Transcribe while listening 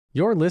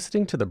You're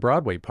listening to the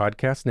Broadway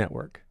Podcast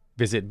Network.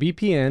 Visit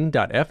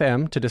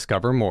bpn.fm to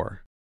discover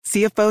more.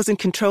 CFOs and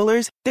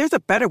controllers, there's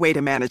a better way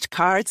to manage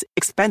cards,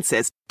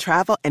 expenses,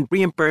 travel, and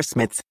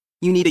reimbursements.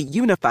 You need a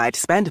unified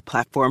spend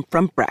platform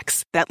from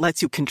Brex that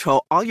lets you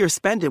control all your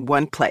spend in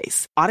one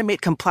place,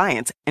 automate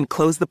compliance, and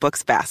close the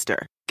books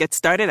faster. Get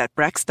started at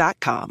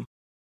Brex.com.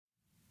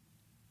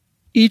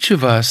 Each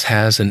of us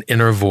has an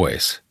inner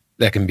voice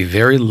that can be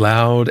very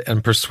loud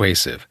and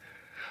persuasive.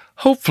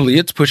 Hopefully,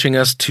 it's pushing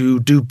us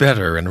to do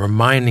better and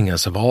reminding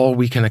us of all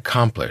we can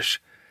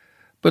accomplish.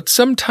 But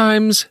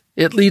sometimes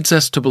it leads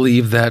us to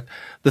believe that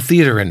the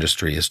theater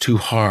industry is too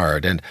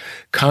hard and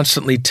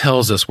constantly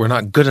tells us we're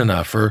not good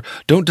enough or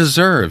don't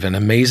deserve an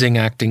amazing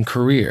acting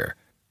career.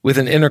 With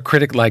an inner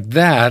critic like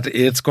that,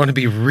 it's going to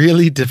be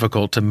really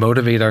difficult to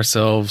motivate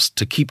ourselves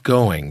to keep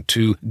going,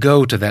 to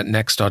go to that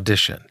next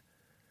audition.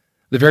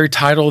 The very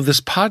title of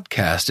this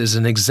podcast is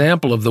an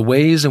example of the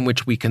ways in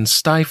which we can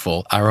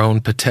stifle our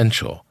own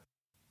potential.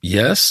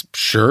 Yes,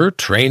 sure,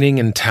 training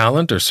and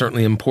talent are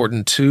certainly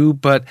important too,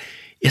 but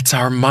it's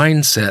our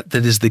mindset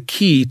that is the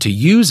key to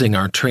using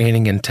our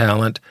training and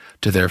talent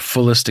to their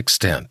fullest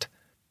extent.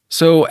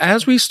 So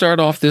as we start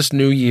off this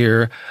new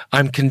year,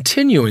 I'm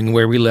continuing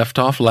where we left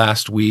off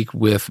last week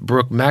with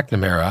Brooke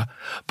McNamara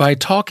by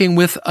talking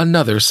with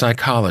another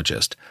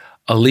psychologist,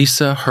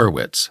 Alisa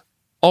Hurwtiz,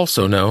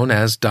 also known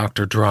as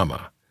Dr.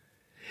 Drama.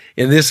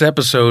 In this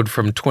episode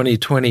from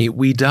 2020,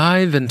 we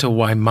dive into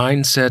why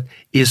mindset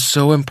is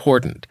so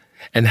important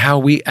and how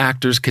we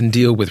actors can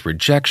deal with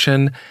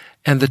rejection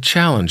and the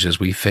challenges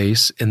we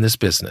face in this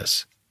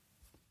business.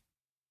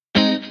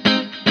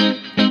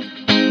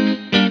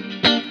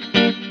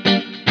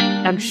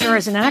 I'm sure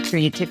as an actor,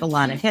 you take a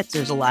lot of hits.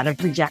 There's a lot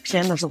of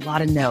rejection. There's a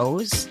lot of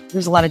no's.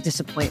 There's a lot of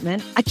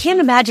disappointment. I can't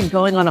imagine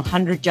going on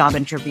 100 job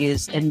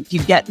interviews and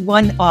you get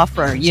one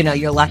offer,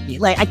 you're lucky.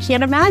 I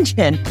can't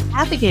imagine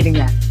navigating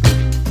that.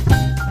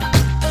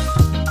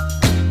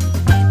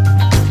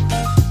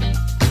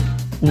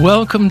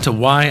 Welcome to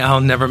Why I'll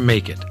Never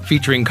Make It,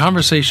 featuring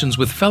conversations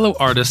with fellow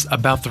artists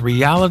about the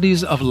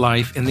realities of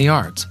life in the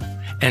arts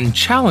and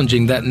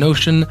challenging that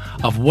notion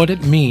of what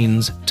it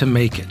means to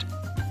make it.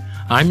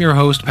 I'm your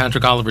host,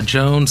 Patrick Oliver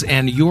Jones,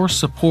 and your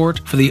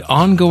support for the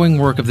ongoing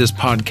work of this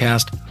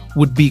podcast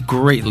would be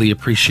greatly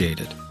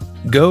appreciated.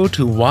 Go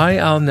to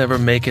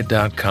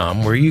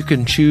whyillnevermakeit.com where you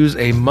can choose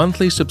a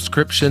monthly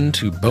subscription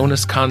to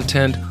bonus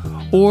content,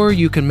 or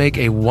you can make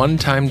a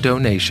one-time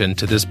donation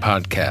to this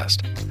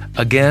podcast.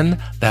 Again,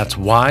 that's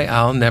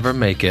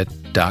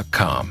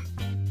whyillnevermakeit.com.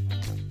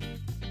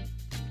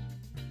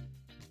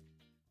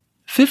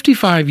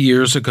 55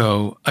 years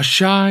ago, a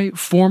shy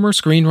former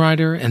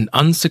screenwriter and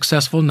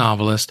unsuccessful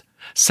novelist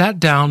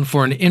sat down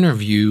for an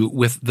interview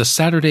with the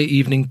Saturday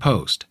Evening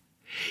Post.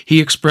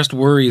 He expressed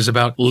worries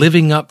about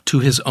living up to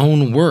his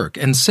own work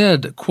and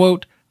said,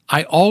 quote,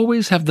 "I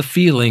always have the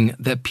feeling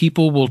that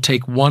people will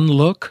take one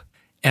look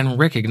and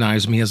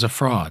recognize me as a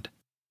fraud."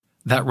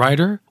 That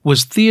writer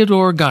was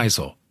Theodore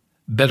Geisel,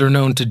 better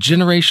known to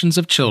generations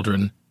of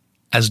children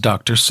as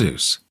Dr.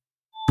 Seuss.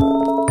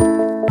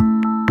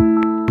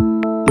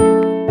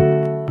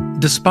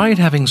 Despite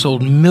having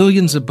sold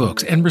millions of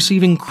books and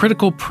receiving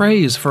critical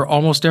praise for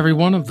almost every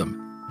one of them,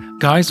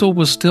 Geisel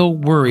was still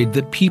worried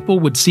that people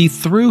would see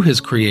through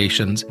his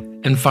creations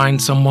and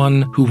find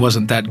someone who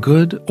wasn't that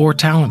good or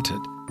talented.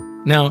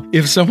 Now,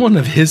 if someone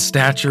of his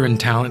stature and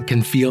talent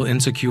can feel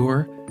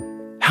insecure,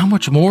 how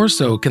much more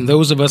so can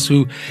those of us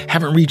who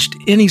haven't reached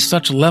any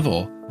such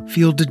level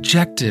feel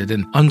dejected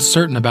and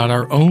uncertain about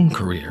our own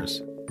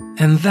careers?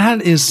 And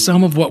that is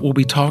some of what we'll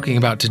be talking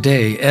about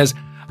today, as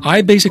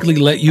I basically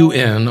let you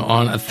in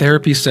on a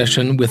therapy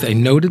session with a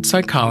noted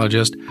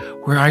psychologist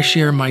where I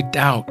share my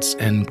doubts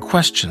and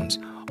questions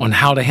on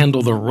how to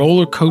handle the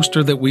roller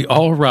coaster that we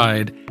all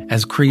ride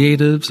as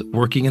creatives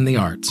working in the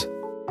arts.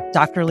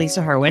 Dr.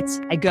 Alisa Hurwtiz.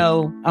 I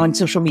go on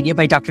social media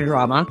by Dr.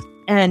 Drama.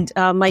 And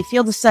my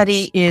field of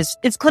study is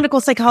clinical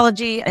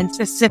psychology, and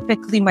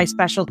specifically my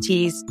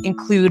specialties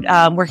include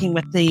working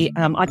with the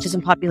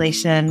autism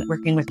population,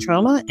 working with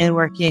trauma, and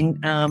working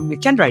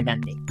with gender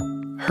identity.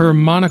 Her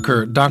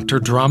moniker, Dr.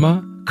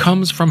 Drama,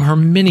 comes from her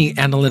many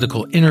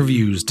analytical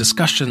interviews,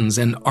 discussions,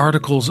 and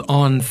articles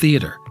on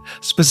theater,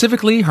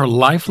 specifically her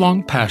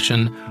lifelong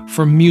passion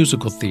for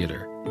musical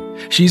theater.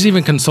 She's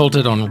even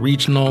consulted on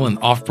regional and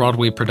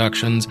off-Broadway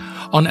productions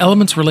on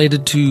elements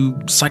related to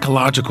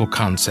psychological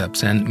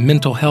concepts and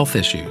mental health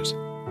issues.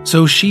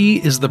 So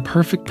she is the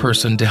perfect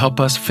person to help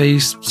us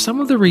face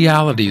some of the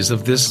realities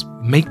of this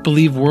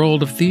make-believe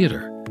world of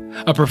theater,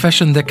 a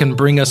profession that can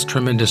bring us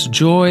tremendous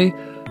joy,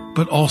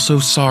 but also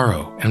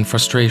sorrow and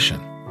frustration.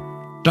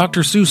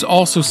 Dr. Seuss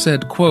also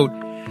said, quote,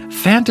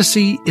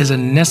 "Fantasy is a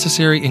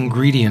necessary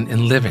ingredient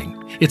in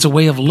living. It's a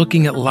way of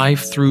looking at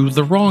life through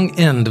the wrong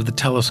end of the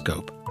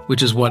telescope,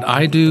 which is what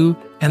I do,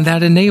 and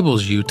that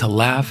enables you to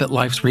laugh at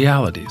life's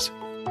realities."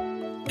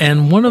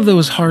 And one of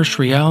those harsh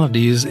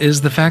realities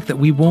is the fact that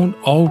we won't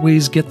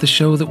always get the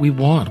show that we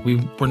want.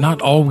 We're not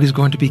always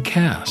going to be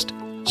cast.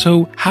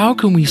 So how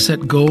can we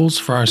set goals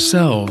for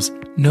ourselves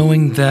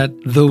knowing that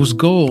those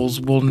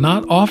goals will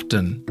not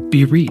often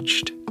be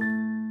reached.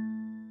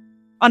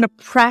 On a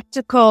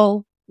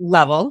practical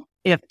level,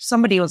 if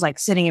somebody was like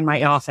sitting in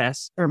my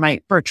office or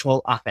my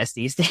virtual office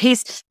these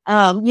days,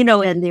 and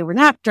they were an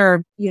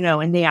actor,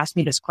 and they asked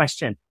me this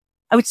question,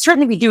 I would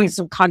certainly be doing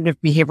some cognitive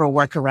behavioral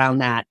work around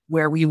that,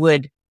 where we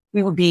would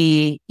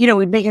be,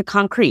 we'd make it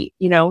concrete,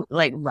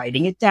 like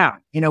writing it down,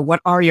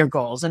 what are your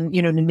goals? And,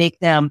 to make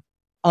them,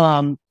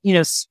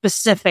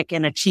 specific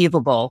and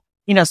achievable,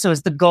 so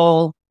is the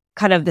goal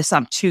kind of this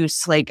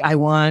obtuse, like I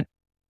want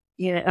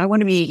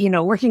to be,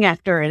 working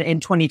actor in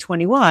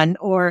 2021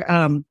 or,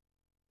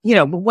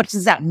 but what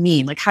does that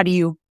mean? Like, how do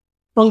you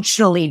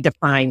functionally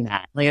define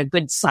that? Like a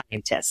good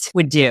scientist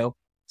would do,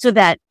 so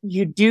that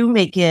you do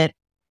make it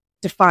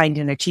defined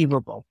and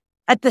achievable.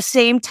 At the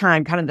same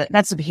time,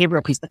 that's the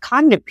behavioral piece. The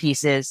cognitive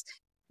piece is,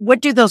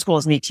 what do those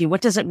goals mean to you? What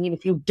does it mean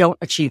if you don't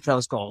achieve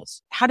those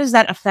goals? How does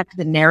that affect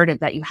the narrative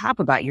that you have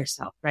about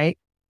yourself, right?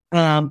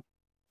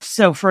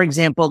 So for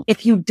example,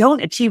 if you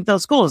don't achieve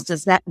those goals,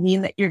 does that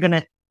mean that you're going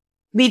to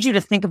lead you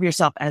to think of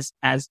yourself as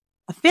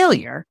a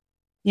failure?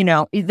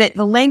 The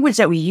language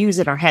that we use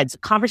in our heads, the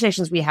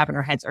conversations we have in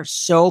our heads are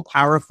so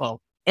powerful,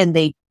 and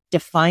they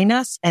define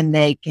us, and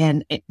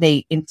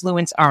they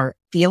influence our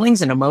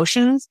feelings and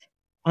emotions,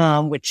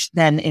 which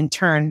then in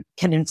turn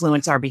can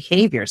influence our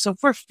behavior. So if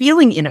we're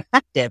feeling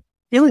ineffective,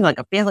 feeling like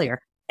a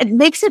failure, it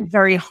makes it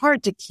very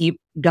hard to keep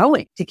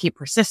going, to keep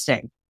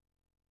persisting.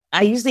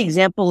 I use the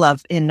example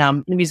of in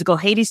the musical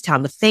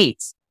Hadestown, the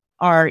Fates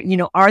are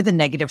the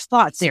negative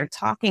thoughts. They're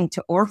talking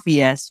to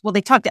Orpheus. Well,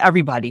 they talk to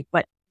everybody,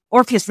 but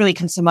Orpheus really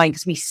comes to mind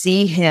because we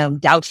see him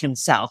doubt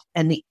himself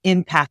and the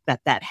impact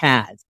that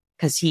has.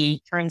 Because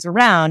he turns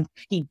around,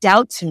 he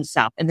doubts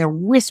himself, and they're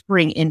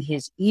whispering in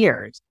his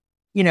ears,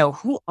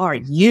 who are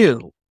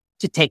you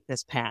to take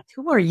this path?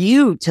 Who are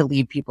you to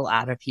lead people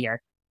out of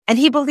here? And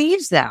he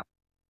believes them.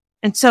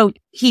 And so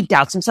he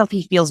doubts himself.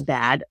 He feels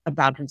bad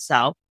about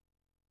himself.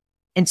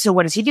 And so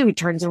what does he do? He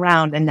turns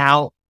around, and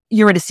now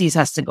Hurwtiz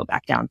has to go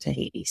back down to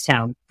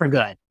Hadestown for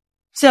good.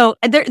 So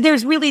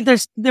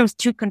there's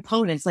two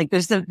components. Like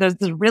there's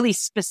the really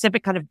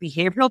specific kind of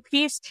behavioral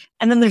piece.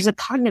 And then there's a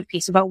cognitive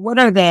piece about what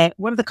are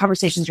the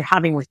conversations you're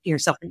having with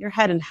yourself in your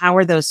head, and how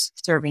are those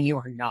serving you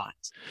or not?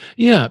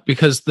 Yeah,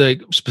 because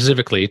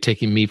specifically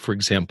taking me, for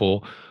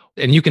example,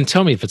 and you can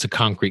tell me if it's a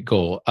concrete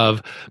goal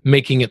of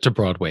making it to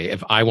Broadway.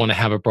 If I want to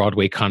have a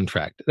Broadway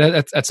contract,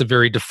 that's a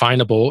very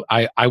definable,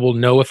 I will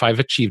know if I've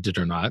achieved it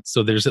or not.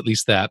 So there's at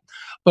least that.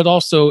 But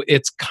also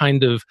it's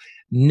kind of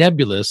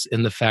nebulous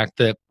in the fact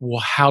that, well,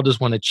 how does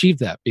one achieve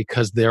that?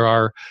 Because there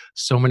are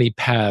so many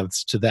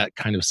paths to that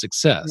kind of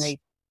success.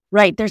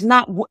 Right. There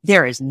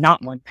is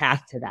not one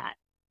path to that.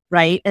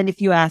 Right. And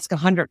if you ask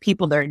 100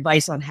 people their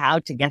advice on how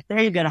to get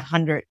there, you get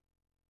 100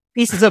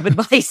 pieces of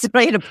advice,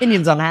 right?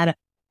 Opinions on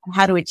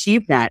how to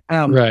achieve that.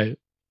 Right.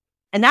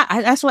 And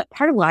that's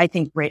part of why I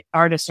think great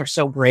artists are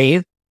so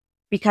brave,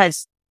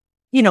 because,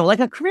 like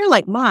a career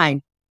like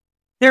mine,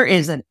 there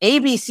is an A,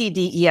 B, C,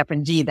 D, E, F,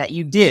 and G that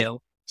you do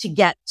to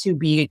get to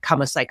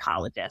become a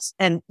psychologist.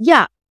 And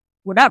yeah,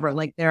 whatever,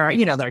 like there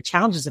are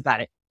challenges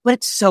about it, but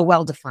it's so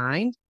well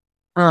defined.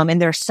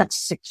 And there's such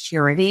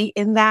security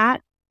in that.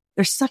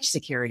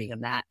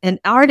 And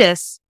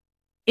artists,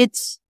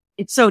 it's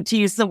so, to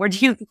use the word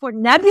used before,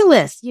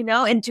 nebulous,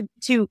 and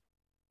to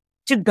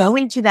go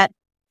into that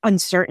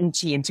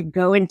uncertainty and to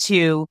go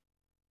into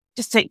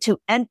to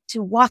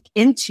walk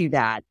into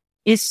that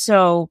is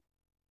so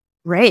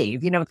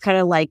brave. It's kind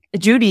of like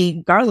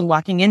Judy Garland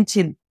walking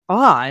into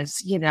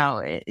Oz,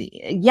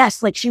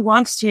 yes, like she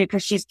wants to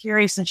because she's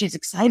curious and she's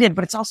excited,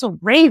 but it's also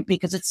brave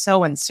because it's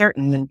so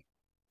uncertain.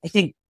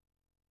 And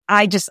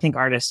I just think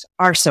artists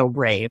are so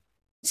brave.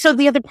 So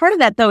the other part of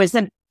that though is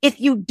that if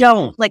you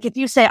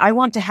say, I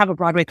want to have a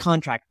Broadway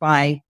contract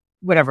by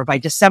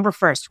December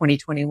 1st,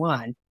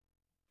 2021,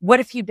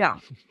 what if you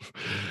don't?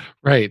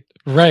 Right.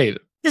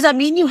 Does that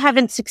mean you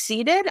haven't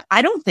succeeded?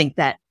 I don't think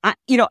that,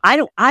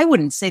 I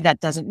wouldn't say that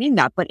doesn't mean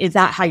that, but is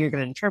that how you're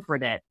going to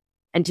interpret it?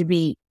 And to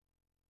be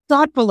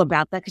thoughtful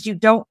about that, because you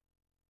don't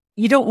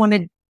want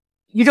to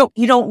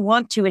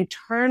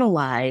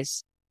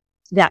internalize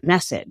that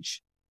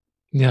message.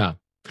 Yeah.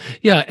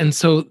 And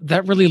so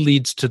that really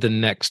leads to the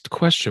next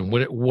question.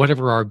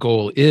 Whatever our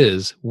goal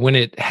is, when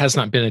it has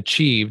not been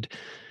achieved,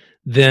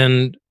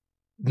 then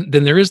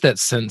there is that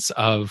sense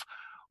of,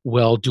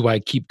 well, do I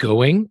keep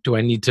going? Do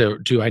I need to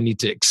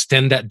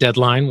extend that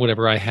deadline,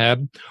 whatever I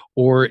had?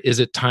 Or is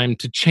it time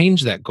to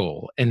change that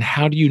goal? And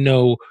how do you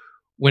know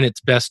when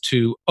it's best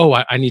to,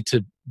 I need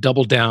to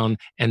double down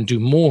and do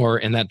more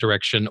in that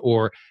direction?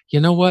 Or, you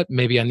know what,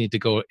 maybe I need to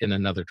go in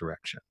another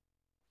direction.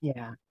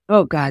 Yeah.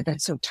 Oh God,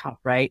 that's so tough,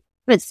 right?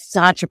 But it's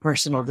such a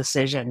personal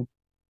decision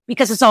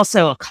because it's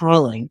also a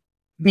calling.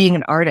 Being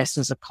an artist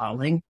is a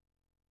calling.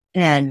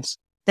 And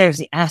there's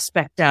the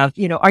aspect of,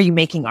 are you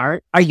making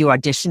art? Are you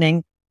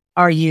auditioning?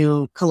 Are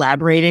you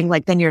collaborating?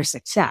 Like, then you're a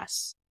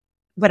success.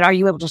 But are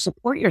you able to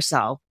support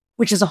yourself,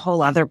 which is a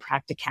whole other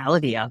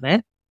practicality of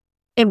it?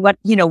 And what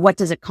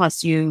does it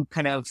cost you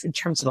kind of in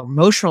terms of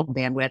emotional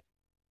bandwidth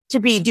to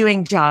be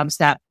doing jobs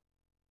that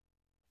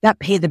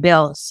pay the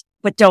bills,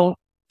 but don't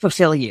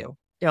fulfill you,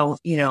 don't,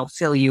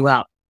 fill you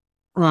up,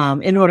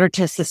 in order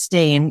to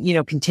sustain,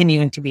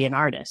 continuing to be an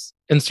artist.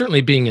 And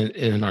certainly being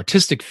in an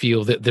artistic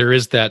field, that there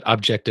is that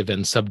objective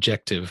and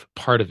subjective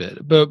part of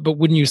it. But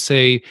wouldn't you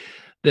say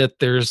that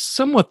there's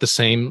somewhat the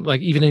same,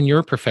 like even in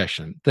your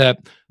profession,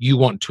 that you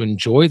want to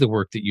enjoy the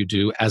work that you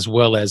do as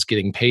well as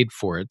getting paid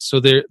for it? So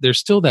there's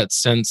still that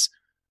sense,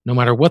 no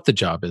matter what the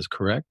job is,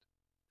 correct?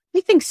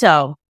 I think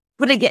so.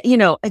 But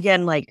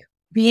again, like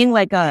being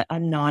like a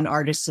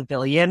non-artist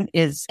civilian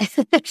is,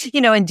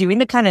 and doing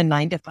the kind of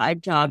 9 to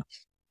 5 job,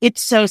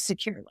 it's so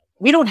secure.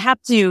 We don't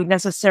have to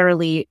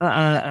necessarily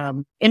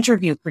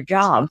interview for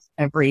jobs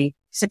every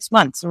 6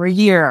 months or a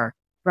year,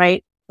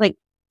 right? Like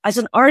as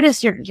an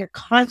artist, you're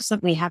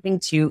constantly having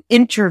to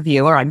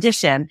interview or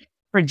audition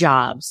for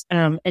jobs,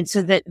 and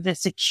so that the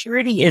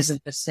security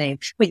isn't the same.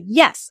 But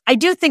yes, I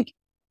do think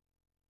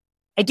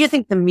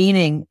the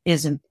meaning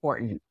is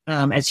important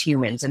as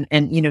humans,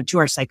 and to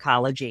our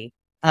psychology.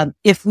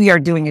 If we are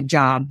doing a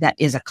job that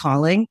is a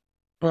calling,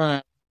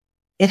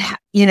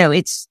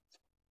 it's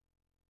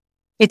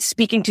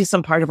speaking to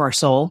some part of our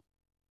soul,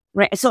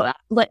 right? So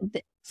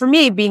for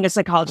me, being a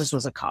psychologist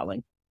was a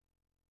calling.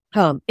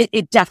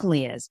 It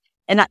definitely is.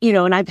 And,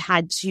 and I've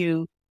had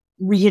to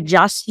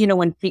readjust,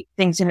 when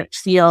things didn't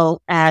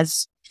feel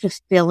as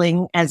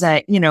fulfilling as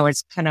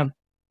as kind of,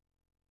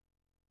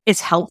 it's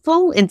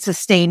helpful in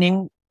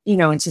sustaining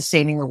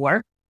the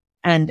work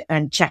and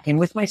check in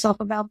with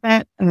myself about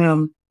that.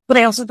 But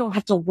I also don't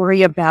have to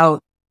worry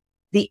about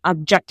the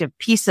objective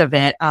piece of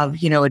it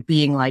of, it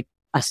being like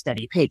a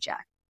steady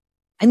paycheck.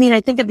 I mean,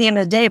 I think at the end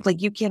of the day, if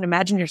like you can't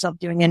imagine yourself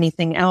doing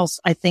anything else,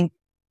 I think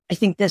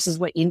this is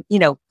what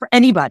for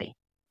anybody,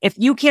 if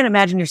you can't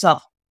imagine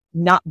yourself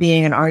not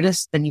being an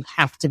artist, then you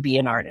have to be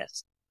an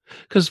artist.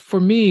 Because for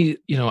me,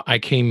 I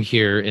came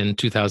here in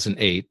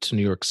 2008 to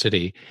New York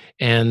City,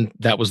 and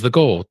that was the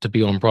goal, to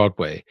be on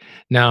Broadway.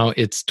 Now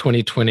it's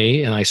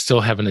 2020, and I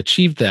still haven't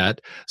achieved that.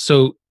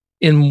 So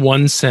in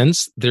one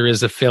sense, there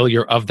is a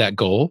failure of that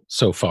goal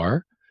so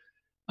far.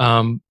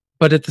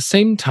 But at the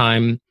same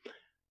time,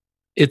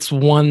 it's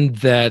one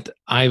that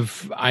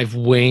I've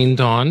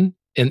waned on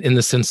in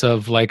the sense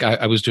of like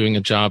I was doing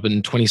a job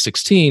in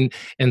 2016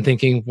 and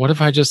thinking, what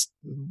if I just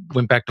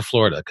went back to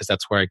Florida? Because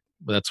that's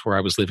where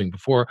I was living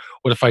before.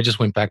 What if I just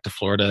went back to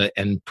Florida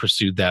and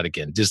pursued that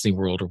again, Disney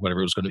World or whatever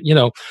it was going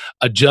to,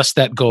 adjust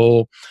that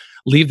goal,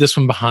 leave this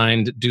one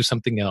behind, do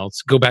something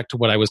else, go back to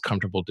what I was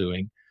comfortable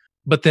doing.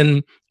 But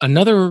then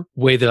another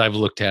way that I've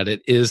looked at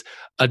it is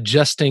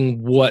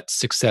adjusting what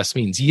success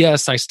means.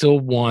 Yes, I still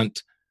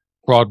want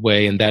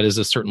Broadway, and that is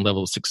a certain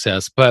level of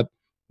success. But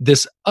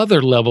this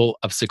other level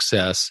of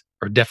success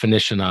or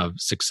definition of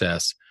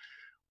success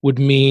would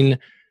mean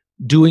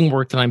doing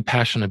work that I'm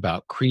passionate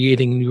about,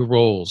 creating new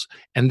roles.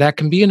 And that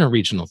can be in a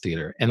regional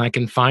theater, and I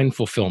can find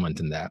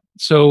fulfillment in that.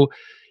 So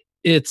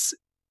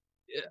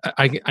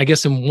I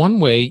guess in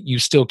one way, you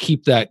still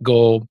keep that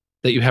goal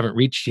that you haven't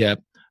reached yet,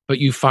 but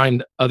you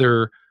find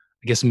other,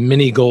 I guess,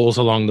 mini goals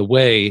along the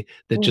way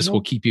that just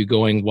will keep you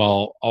going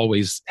while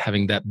always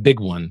having that big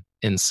one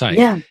in sight.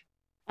 Yeah.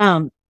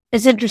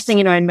 It's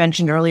interesting, I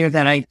mentioned earlier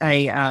that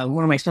I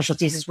one of my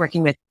specialties is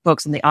working with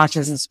folks in the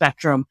autism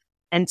spectrum.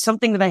 And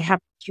something that I have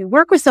to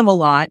work with them a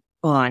lot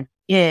on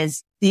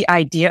is the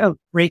idea of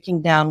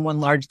breaking down one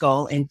large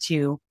goal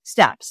into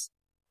steps.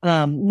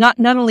 Not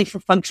only for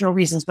functional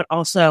reasons, but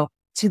also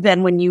to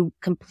then when you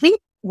complete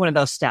one of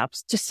those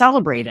steps to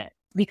celebrate it,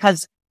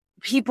 because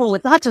people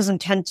with autism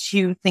tend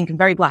to think in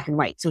very black and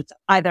white. So it's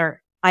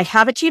either I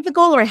have achieved the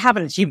goal or I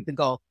haven't achieved the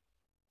goal.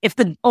 If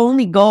the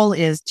only goal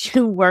is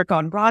to work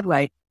on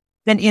Broadway,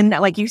 then in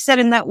that, like you said,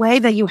 in that way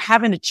that you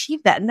haven't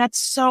achieved that. And that's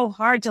so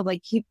hard to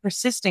like keep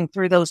persisting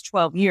through those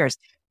 12 years.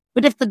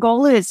 But if the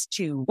goal is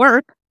to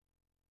work,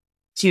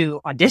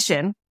 to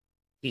audition,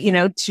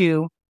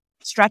 to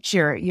stretch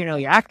your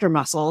actor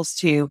muscles,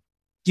 to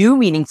do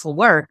meaningful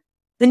work,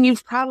 then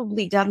you've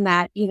probably done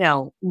that,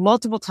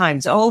 multiple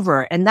times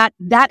over. And that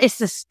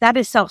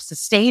is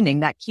self-sustaining.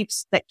 That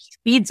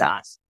feeds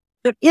us.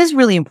 So it is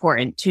really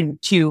important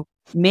to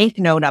make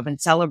note of and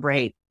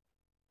celebrate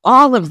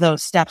all of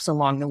those steps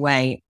along the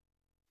way.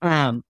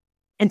 And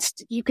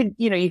you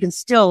can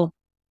still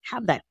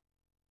have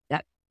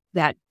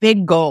that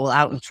big goal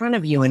out in front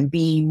of you and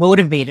be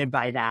motivated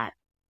by that.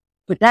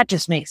 But that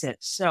just makes it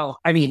so,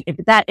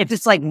 if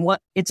it's like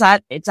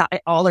it's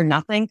all or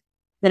nothing,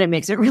 then it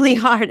makes it really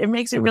hard. It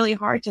makes it really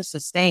hard to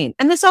sustain.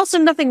 And there's also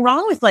nothing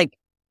wrong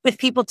with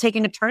people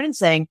taking a turn and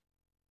saying,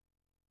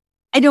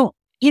 I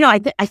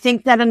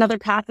think that another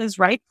path is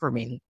right for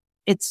me.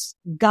 It's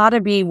gotta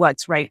be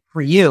what's right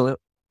for you,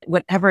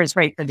 whatever is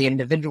right for the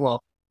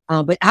individual.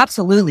 But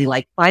absolutely,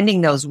 like finding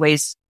those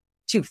ways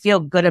to feel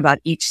good about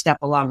each step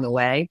along the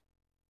way.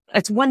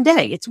 It's one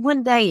day. It's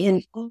one day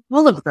in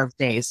all of those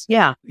days.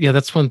 Yeah. Yeah.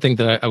 That's one thing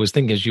that I was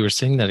thinking as you were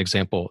saying that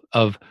example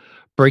of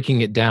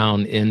breaking it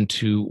down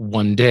into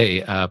one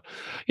day.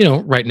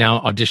 Right now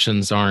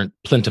auditions aren't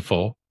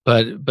plentiful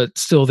but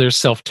still there's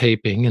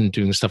self-taping and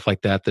doing stuff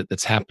like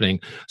that's happening.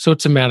 So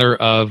it's a matter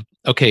of,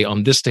 okay,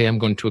 on this day I'm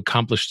going to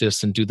accomplish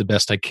this and do the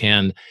best I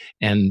can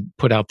and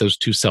put out those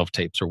 2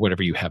 self-tapes or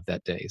whatever you have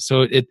that day.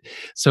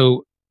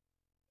 So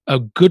a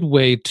good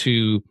way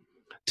to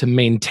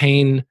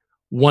maintain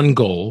one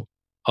goal,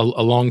 a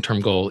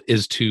long-term goal,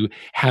 is to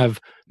have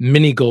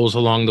many goals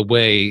along the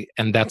way,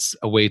 and that's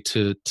a way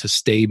to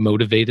stay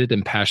motivated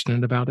and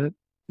passionate about it.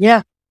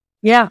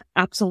 Yeah,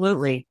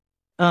 absolutely.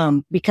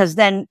 Because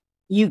then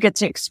you get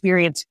to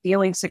experience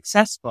feeling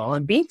successful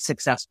and being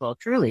successful,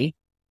 truly.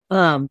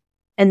 And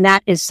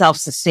that is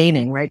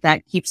self-sustaining, right?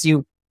 That keeps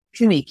you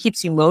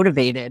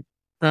motivated.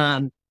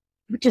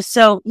 Which is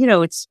so,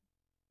 it's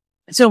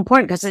so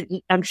important because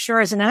I'm sure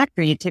as an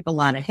actor, you take a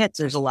lot of hits.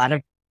 There's a lot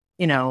of,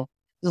 there's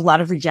a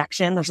lot of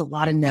rejection. There's a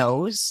lot of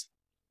no's.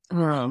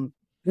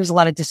 There's a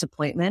lot of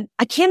disappointment.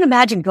 I can't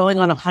imagine going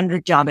on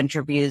 100 job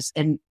interviews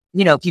and,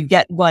 if you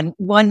get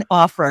one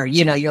offer,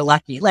 you're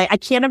lucky. Like, I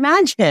can't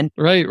imagine.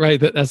 Right.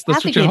 That's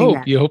what you hope.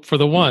 That. You hope for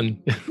the one.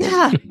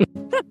 Yeah.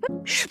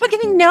 But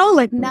getting no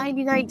like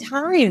 99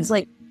 times,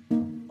 like,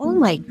 oh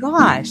my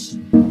gosh.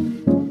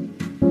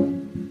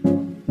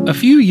 A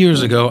few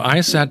years ago, I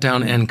sat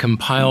down and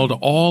compiled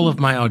all of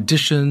my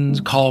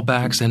auditions,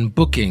 callbacks, and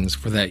bookings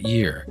for that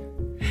year.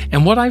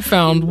 And what I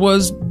found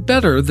was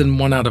better than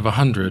 1 out of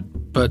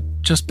 100, but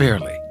just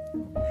barely.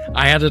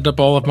 I added up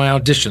all of my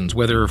auditions,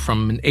 whether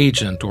from an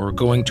agent or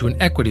going to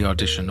an equity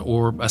audition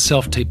or a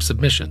self-tape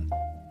submission.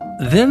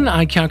 Then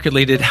I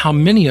calculated how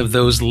many of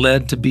those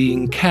led to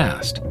being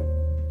cast.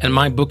 And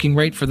my booking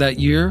rate for that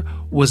year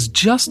was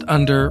just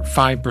under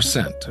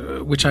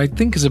 5%, which I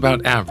think is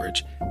about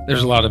average.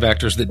 There's a lot of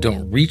actors that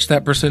don't reach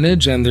that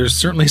percentage, and there's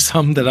certainly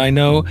some that I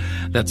know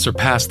that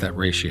surpass that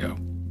ratio.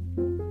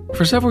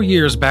 For several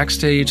years,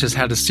 Backstage has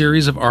had a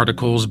series of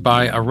articles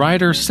by a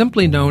writer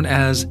simply known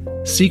as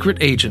Secret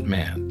Agent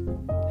Man.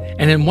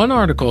 And in one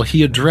article,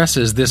 he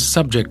addresses this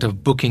subject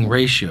of booking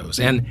ratios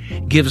and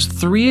gives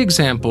 3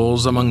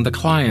 examples among the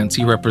clients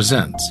he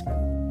represents.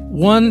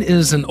 One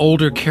is an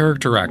older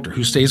character actor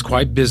who stays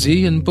quite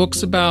busy and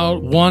books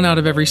about 1 out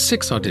of every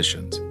 6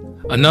 auditions.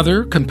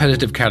 Another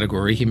competitive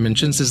category he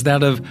mentions is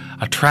that of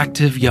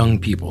attractive young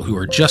people who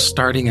are just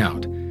starting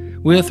out,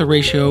 with a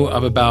ratio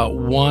of about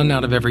 1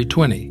 out of every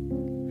 20.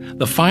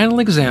 The final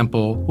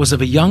example was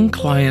of a young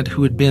client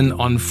who had been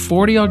on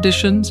 40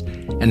 auditions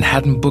and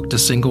hadn't booked a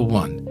single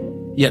one.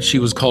 Yet she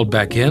was called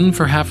back in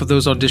for half of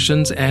those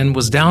auditions and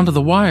was down to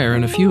the wire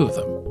in a few of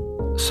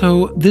them.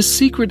 So this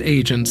secret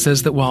agent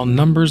says that while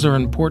numbers are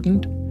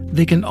important,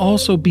 they can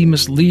also be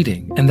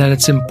misleading, and that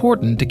it's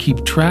important to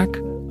keep track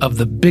of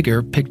the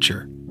bigger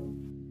picture.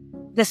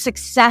 The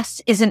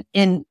success isn't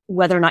in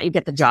whether or not you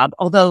get the job,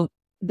 although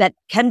that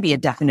can be a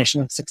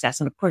definition of success.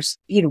 And of course,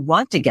 you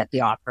want to get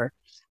the offer.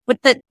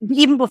 But that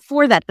even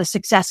before that, the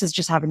success is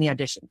just having the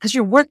audition, because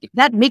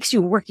that makes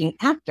you a working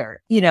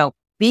actor,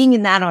 being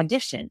in that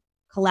audition,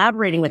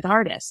 collaborating with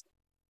artists,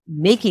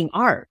 making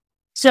art.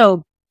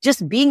 So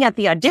just being at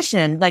the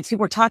audition, like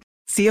people were talking.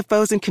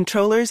 CFOs and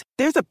controllers,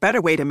 there's a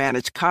better way to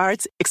manage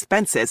cards,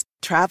 expenses,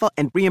 travel,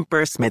 and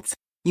reimbursements.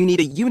 You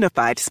need a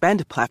unified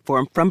spend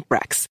platform from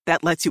Brex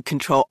that lets you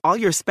control all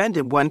your spend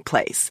in one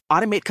place,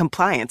 automate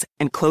compliance,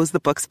 and close the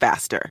books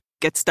faster.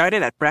 Get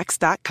started at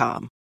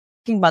Brex.com.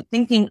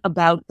 Thinking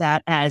about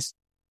that as,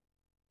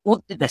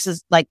 well, this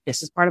is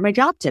part of my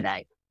job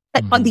today.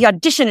 But the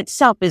audition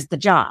itself is the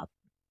job.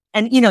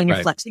 And, and you're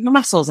flexing your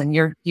muscles and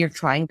you're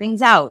trying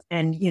things out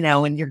and,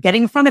 and you're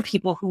getting in front of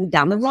people who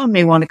down the road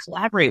may want to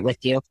collaborate with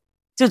you.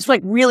 So it's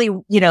like really,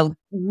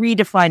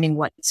 redefining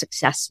what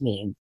success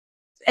means.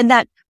 And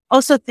that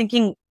also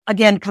thinking,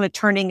 again, kind of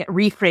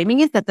reframing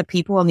it that the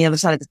people on the other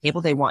side of the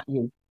table, they want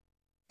you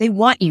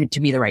to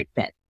be the right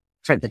fit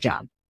for the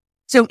job.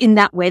 So in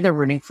that way, they're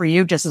rooting for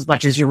you just as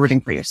much as you're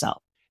rooting for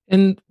yourself.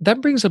 And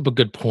that brings up a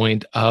good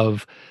point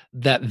of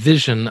that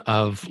vision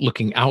of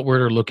looking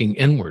outward or looking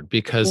inward,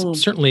 because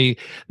certainly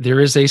there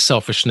is a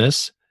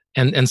selfishness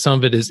and some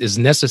of it is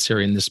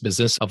necessary in this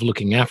business of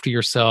looking after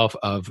yourself,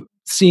 of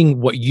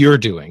seeing what you're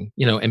doing,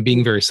 and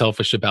being very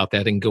selfish about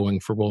that and going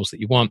for roles that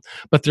you want.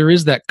 But there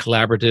is that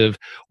collaborative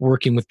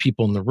working with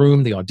people in the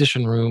room, the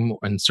audition room,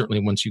 and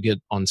certainly once you get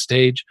on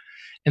stage.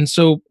 And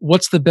so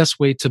what's the best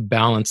way to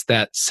balance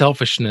that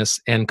selfishness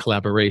and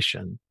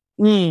collaboration?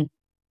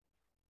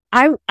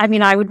 I would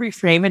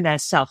reframe it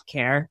as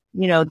self-care,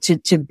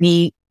 to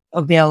be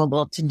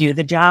available to do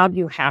the job.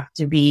 You have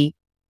to be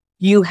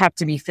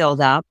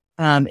filled up.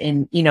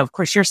 And, of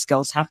course, your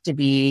skills have to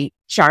be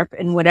sharp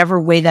in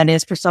whatever way that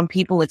is. For some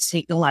people, it's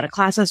taking a lot of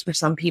classes. For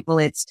some people,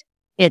 it's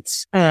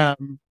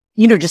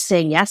just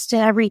saying yes to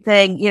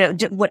everything,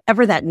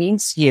 whatever that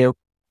means to you.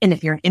 And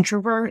if you're an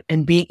introvert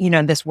and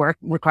this work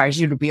requires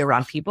you to be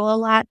around people a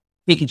lot,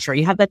 making sure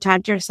you have that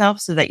time to yourself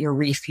so that you're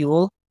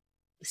refuel.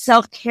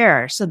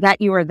 Self-care so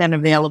that you are then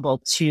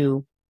available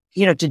to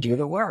do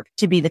the work,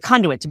 to be the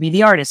conduit, to be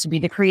the artist, to be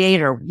the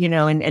creator,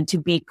 and to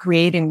be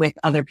creating with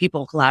other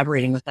people,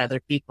 collaborating with other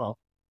people.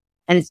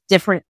 And it's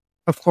different,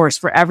 of course,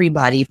 for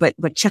everybody, but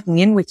checking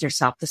in with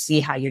yourself to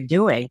see how you're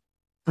doing.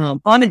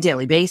 on a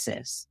daily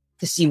basis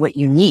to see what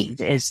you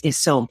need is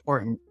so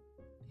important.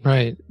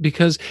 Right.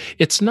 Because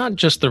it's not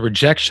just the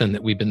rejection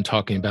that we've been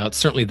talking about.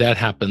 Certainly that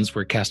happens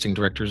where casting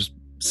directors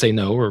say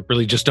no or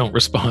really just don't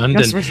respond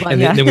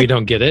then we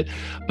don't get it.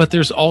 But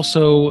there's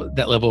also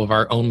that level of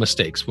our own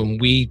mistakes when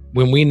we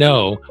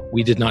know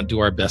we did not do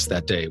our best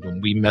that day,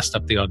 when we messed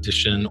up the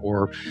audition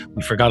or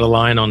we forgot a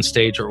line on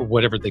stage or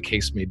whatever the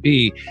case may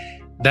be.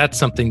 That's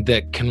something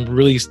that can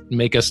really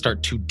make us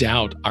start to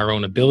doubt our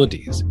own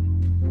abilities.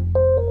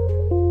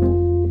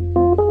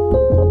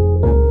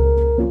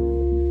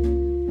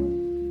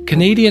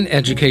 Canadian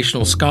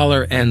educational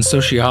scholar and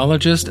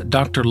sociologist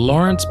Dr.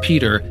 Lawrence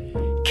Peter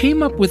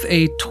came up with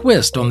a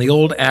twist on the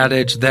old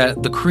adage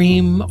that the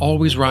cream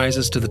always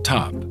rises to the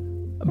top,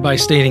 by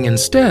stating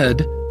instead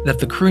that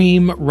the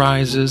cream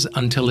rises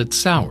until it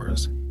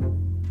sours.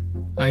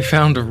 I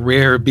found a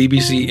rare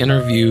BBC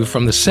interview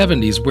from the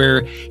 70s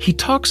where he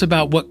talks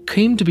about what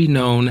came to be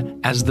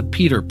known as the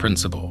Peter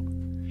Principle.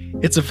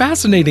 It's a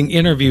fascinating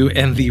interview,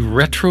 and the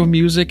retro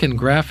music and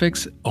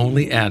graphics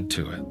only add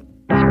to it.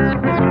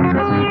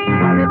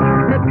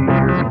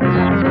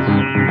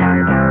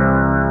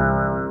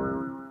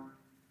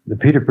 The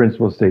Peter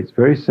Principle states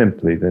very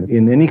simply that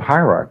in any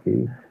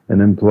hierarchy,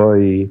 an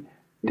employee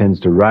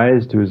tends to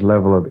rise to his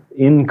level of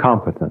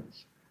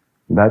incompetence.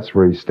 That's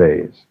where he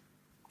stays.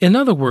 In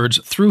other words,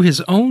 through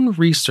his own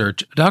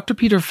research, Dr.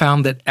 Peter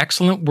found that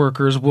excellent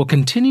workers will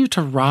continue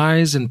to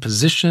rise in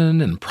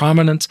position and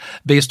prominence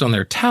based on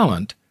their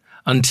talent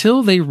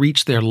until they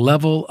reach their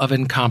level of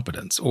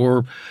incompetence,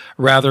 or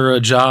rather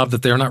a job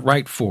that they're not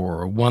right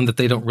for, or one that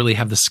they don't really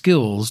have the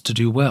skills to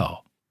do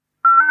well.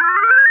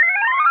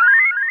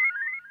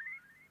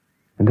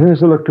 And then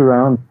as I looked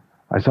around,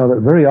 I saw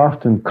that very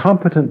often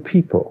competent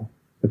people,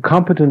 the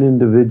competent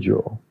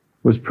individual,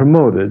 was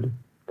promoted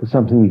to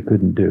something he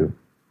couldn't do.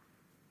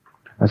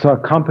 I saw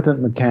a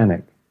competent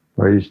mechanic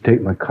where I used to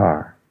take my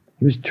car.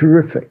 He was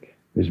terrific.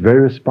 He was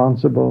very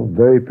responsible,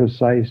 very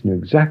precise, knew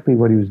exactly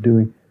what he was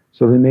doing,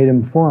 so they made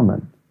him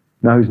foreman.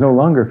 Now he's no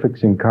longer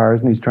fixing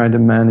cars, and he's trying to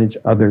manage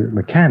other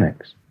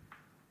mechanics.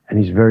 And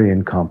he's very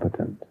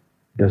incompetent.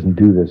 He doesn't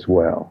do this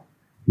well.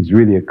 He's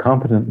really a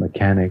competent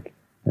mechanic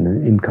and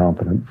an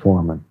incompetent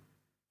foreman.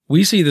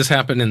 We see this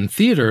happen in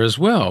theater as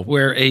well,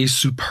 where a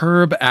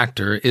superb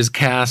actor is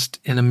cast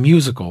in a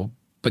musical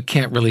but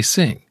can't really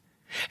sing.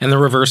 And the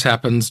reverse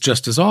happens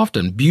just as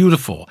often.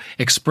 Beautiful,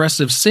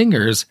 expressive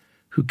singers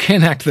who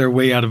can't act their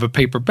way out of a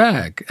paper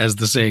bag, as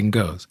the saying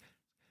goes.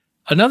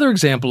 Another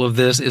example of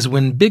this is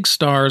when big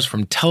stars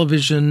from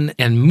television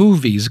and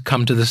movies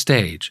come to the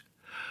stage.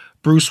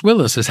 Bruce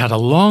Willis has had a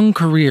long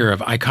career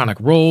of iconic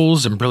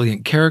roles and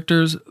brilliant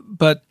characters,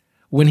 but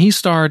when he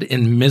starred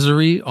in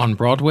Misery on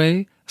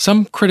Broadway,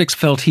 some critics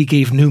felt he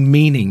gave new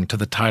meaning to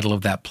the title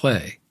of that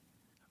play.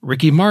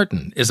 Ricky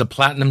Martin is a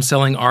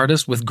platinum-selling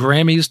artist with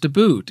Grammys to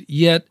boot,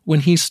 yet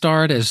when he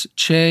starred as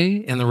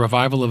Che in the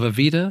revival of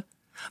Evita,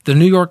 the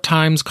New York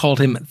Times called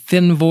him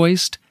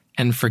thin-voiced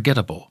and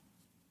forgettable.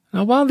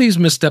 Now, while these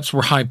missteps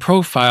were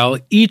high-profile,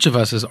 each of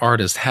us as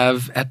artists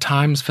have at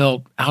times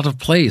felt out of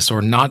place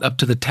or not up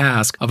to the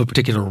task of a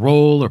particular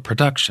role or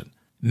production.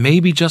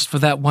 Maybe just for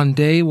that one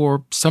day,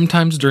 or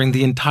sometimes during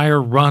the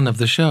entire run of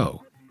the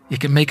show. It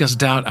can make us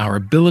doubt our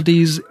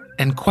abilities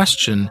and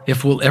question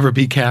if we'll ever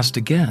be cast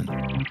again.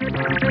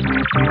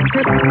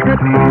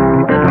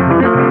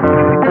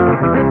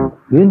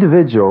 The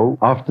individual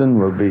often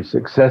will be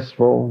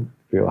successful,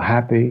 feel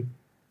happy,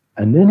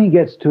 and then he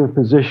gets to a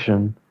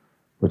position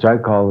which I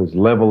call his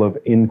level of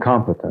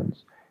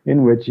incompetence,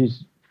 in which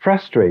he's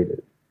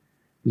frustrated.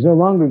 He's no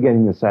longer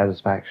getting the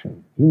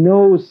satisfaction. He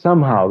knows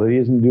somehow that he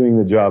isn't doing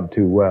the job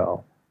too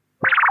well.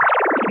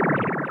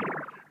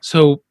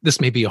 So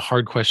this may be a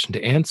hard question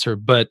to answer,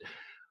 but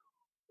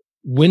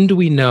when do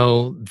we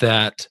know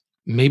that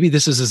maybe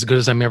this is as good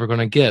as I'm ever going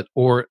to get,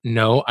 or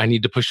no, I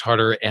need to push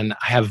harder and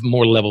I have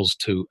more levels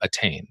to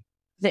attain?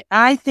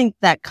 I think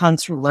that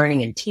comes from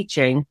learning and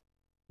teaching.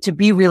 To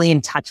be really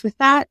in touch with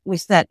that,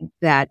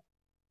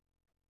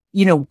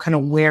 you know, kind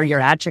of where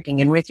you're at, checking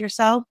in with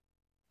yourself.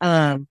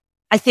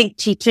 I think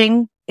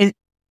teaching is,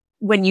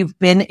 when you've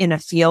been in a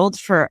field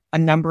for a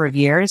number of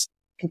years,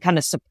 can kind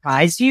of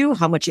surprise you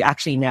how much you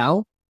actually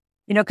know.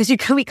 You know, because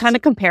we kind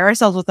of compare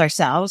ourselves with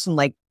ourselves and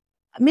like,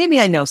 maybe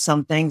I know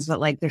some things, but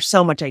like there's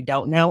so much I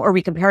don't know. Or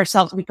we compare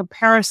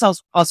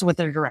ourselves also with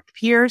our direct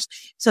peers.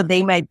 So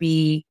they might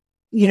be,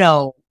 you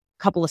know,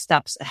 a couple of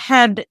steps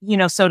ahead, you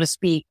know, so to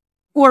speak.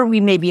 Or we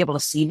may be able to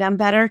see them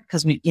better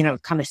because we, you know,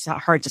 kind of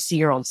hard to see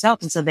your own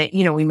self. And so they,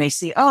 you know, we may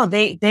see, oh,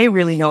 they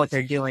really know what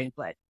they're doing,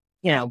 but,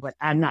 you know, but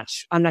I'm not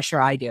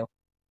sure I do.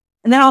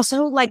 And then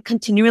also like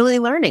continually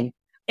learning.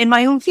 In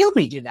my own field,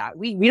 we do that.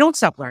 We don't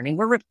stop learning.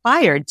 We're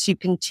required to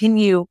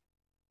continue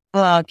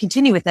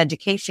with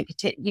education,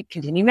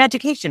 continue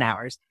education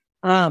hours.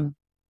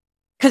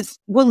 Cause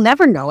we'll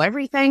never know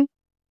everything.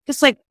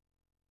 Just like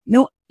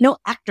no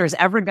actor is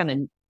ever going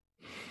to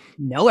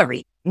know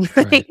everything.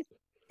 Right?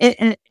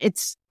 And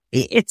it's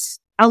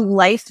a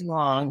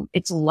lifelong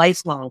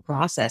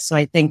process. So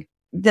I think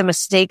the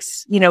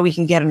mistakes, we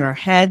can get in our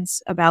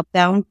heads about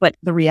them, but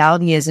the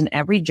reality is in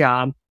every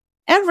job,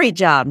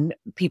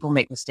 people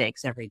make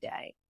mistakes every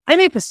day. I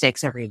make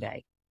mistakes every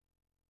day.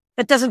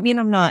 That doesn't mean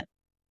I'm not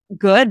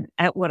good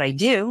at what I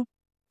do,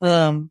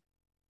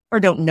 or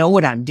don't know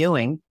what I'm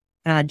doing.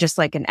 Just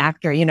like an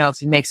actor, if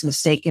he makes a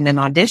mistake in an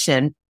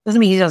audition, doesn't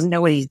mean he doesn't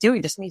know what he's doing.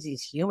 It just means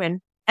he's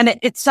human. And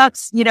it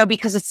sucks,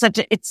 because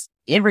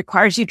it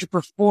requires you to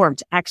perform,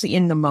 to actually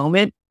in the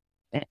moment.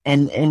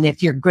 And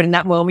if you're good in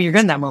that moment, you're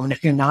good in that moment.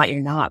 If you're not,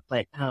 you're not.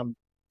 But,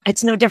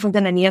 it's no different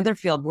than any other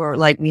field where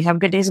we have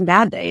good days and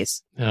bad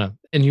days. Yeah.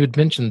 And you had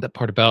mentioned that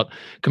part about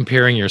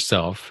comparing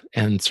yourself,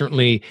 and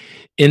certainly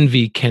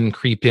envy can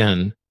creep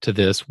in to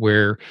this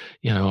where,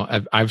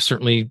 I've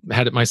certainly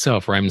had it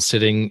myself where I'm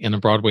sitting in a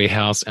Broadway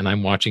house and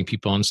I'm watching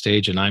people on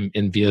stage and I'm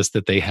envious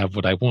that they have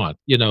what I want,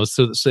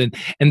 and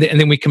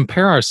then we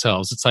compare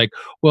ourselves. It's like,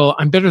 well,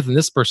 I'm better than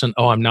this person.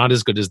 Oh, I'm not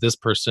as good as this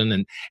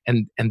person.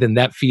 And then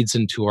that feeds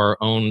into our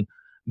own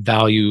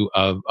value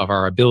of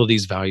our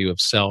abilities, value of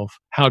self.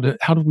 How do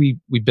we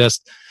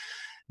best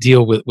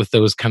deal with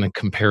those kind of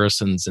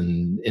comparisons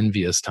and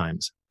envious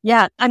times?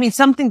 Yeah. I mean,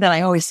 something that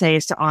I always say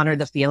is to honor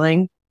the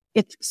feeling.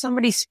 If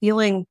somebody's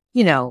feeling,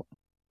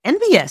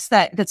 envious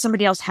that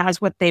somebody else has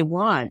what they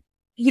want,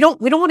 we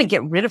don't want to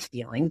get rid of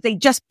feelings.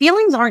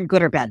 Feelings aren't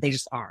good or bad. They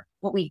just are.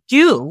 What we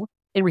do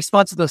in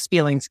response to those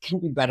feelings can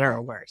be better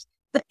or worse.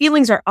 The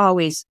feelings are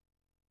always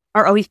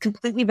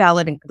completely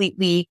valid and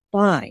completely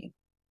fine.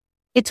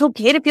 It's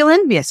okay to feel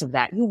envious of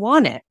that. You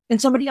want it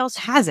and somebody else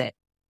has it.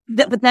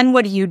 But then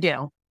what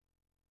do?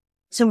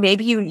 So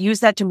maybe you use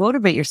that to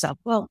motivate yourself.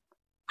 Well,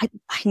 I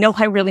know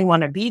I really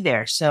want to be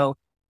there. So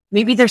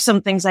maybe there's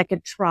some things I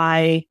could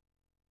try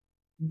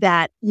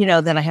that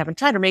I haven't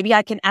tried. Or maybe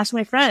I can ask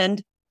my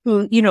friend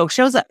who,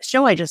 shows up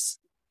show. I just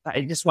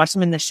watched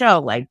them in the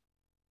show,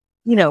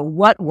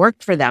 what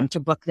worked for them to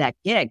book that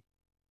gig.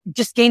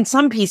 Just gain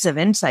some piece of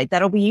insight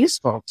that'll be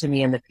useful to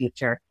me in the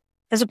future,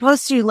 as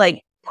opposed to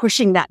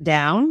pushing that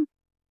down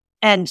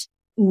and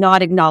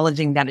not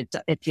acknowledging that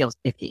it feels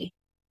icky.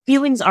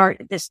 Feelings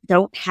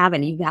don't have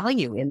any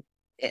value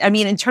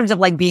in terms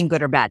of being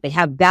good or bad. They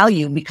have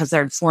value because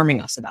they're informing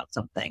us about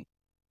something.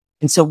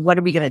 And so what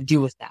are we going to do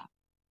with that?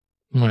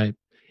 Right.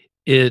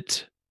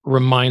 It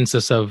reminds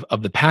us of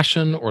the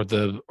passion or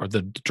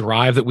the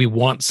drive that we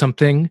want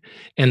something.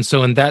 And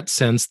so in that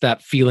sense,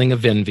 that feeling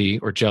of envy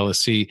or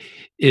jealousy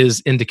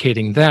is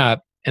indicating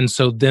that. And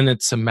so then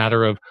it's a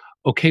matter of,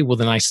 okay, well,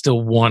 then I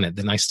still want it.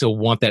 Then I still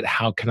want that.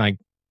 How can I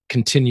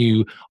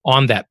continue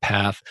on that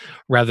path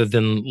rather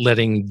than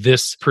letting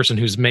this person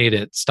who's made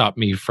it stop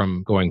me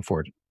from going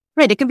forward?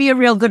 Right. It can be a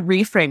real good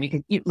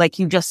reframe. Like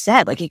you just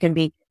said, it can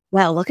be,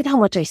 well, look at how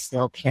much I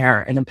still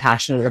care and am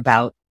passionate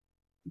about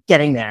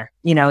getting there,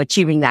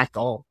 achieving that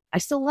goal. I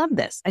still love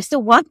this. I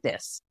still want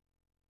this,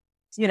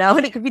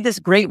 and it could be this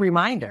great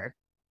reminder.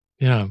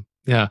 Yeah.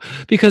 Yeah.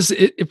 Because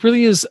it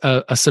really is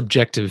a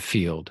subjective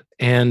field.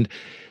 And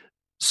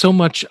so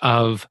much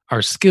of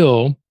our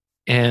skill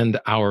and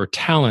our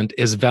talent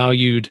is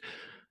valued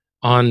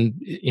on,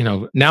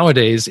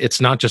 nowadays, it's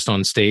not just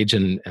on stage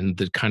and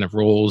the kind of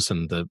roles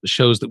and the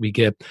shows that we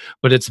get,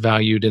 but it's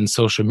valued in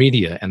social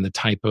media and the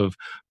type of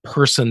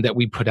person that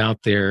we put out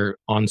there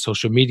on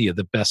social media,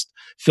 the best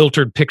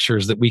filtered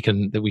pictures that we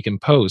can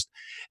post.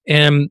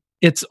 And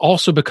it's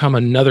also become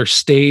another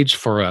stage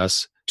for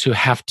us to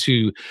have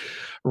to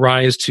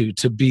rise to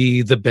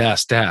be the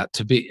best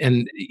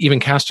and even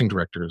casting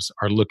directors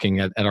are looking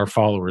at our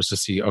followers to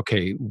see,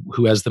 okay,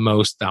 who has the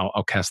most,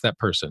 I'll cast that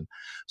person.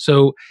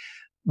 So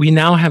we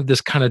now have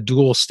this kind of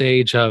dual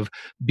stage of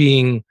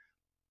being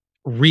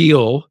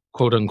real,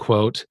 quote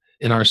unquote,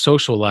 in our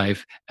social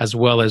life, as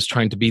well as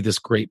trying to be this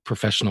great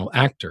professional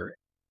actor.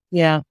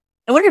 Yeah.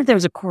 I wonder if there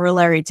was a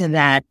corollary to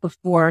that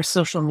before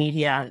social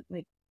media.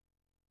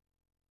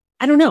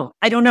 I don't know.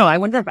 I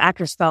wonder if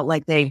actors felt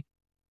like they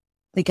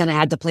kind of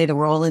had to play the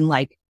role in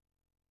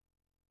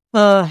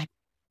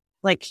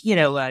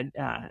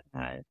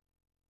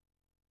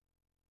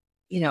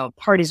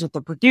parties with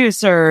the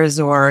producers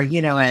or,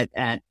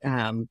 at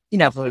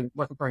if we're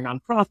working for a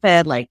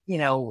nonprofit,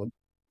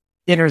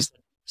 dinners,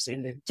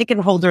 ticket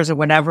holders or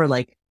whatever,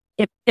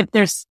 if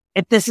this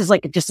is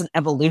just an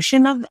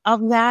evolution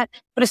of that,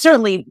 but it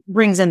certainly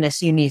brings in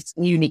this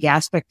unique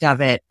aspect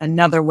of it.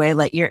 Another way,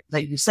 like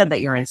you said,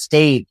 that you're on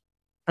stage.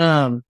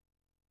 And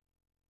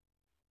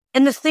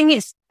the thing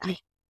is,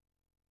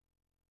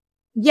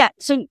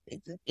 so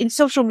in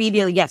social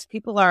media, yes,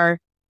 people are,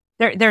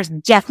 there's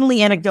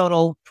definitely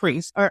anecdotal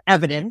proof or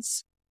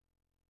evidence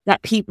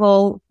that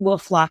people will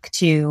flock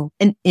to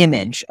an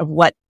image of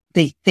what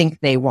they think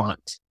they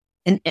want,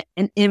 an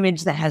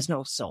image that has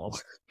no soul.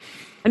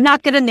 I'm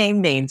not going to name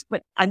names,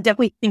 but I'm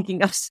definitely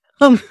thinking of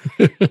some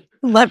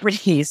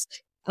celebrities.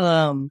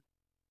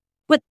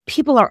 But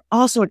people are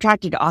also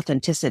attracted to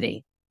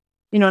authenticity,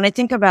 and I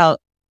think about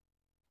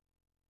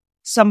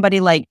somebody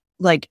like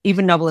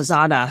Eva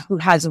Noblezada, who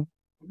has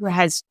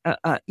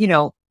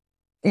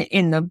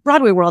in the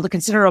Broadway world, a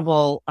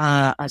considerable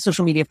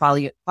social media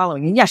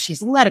following. And yes,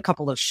 she's led a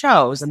couple of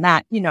shows, and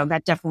that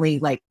that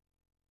definitely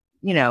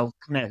kind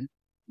of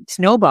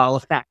snowball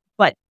effect.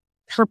 But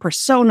her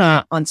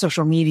persona on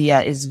social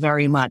media is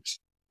very much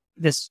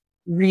this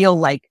real,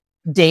 like,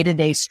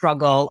 day-to-day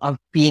struggle of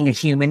being a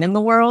human in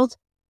the world.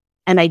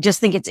 And I just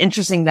think it's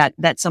interesting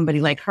that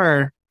somebody like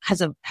her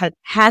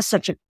has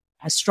such a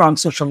strong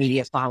social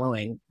media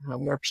following,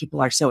 where people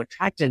are so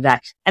attracted to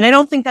that. And I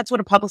don't think that's what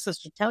a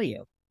publicist should tell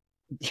you.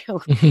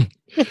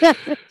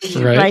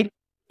 Right?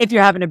 If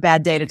you're having a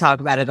bad day, to talk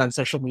about it on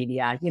social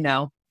media,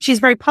 she's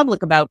very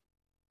public about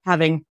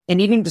having an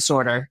eating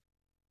disorder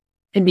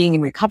and being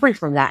in recovery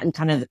from that, and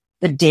kind of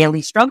the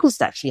daily struggles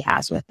that she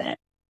has with it.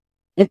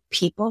 And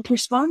people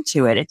respond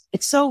to it.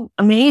 It's so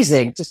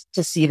amazing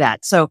to see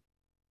that. So,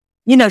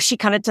 she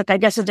kind of took, I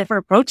guess, a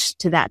different approach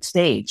to that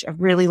stage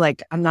of really,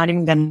 like, I'm not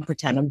even going to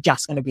pretend, I'm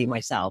just going to be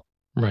myself.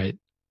 Right.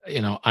 I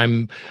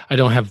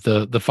don't have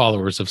the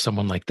followers of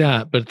someone like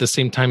that, but at the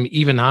same time,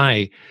 even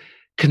I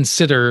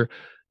consider,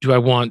 do I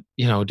want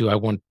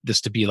this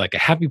to be like a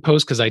happy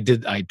post because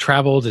I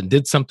traveled and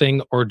did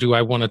something, or do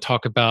I want to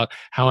talk about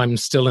how I'm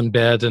still in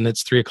bed and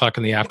it's 3:00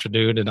 in the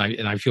afternoon and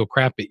I feel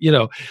crappy,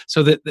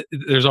 so that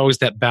there's always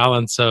that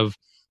balance of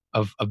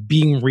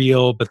being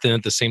real, but then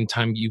at the same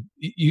time,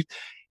 you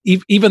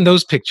even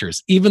those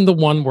pictures, even the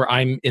one where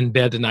I'm in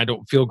bed and I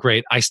don't feel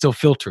great, I still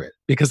filter it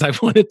because I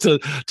want it to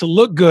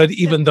look good,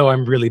 even though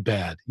I'm really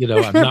bad.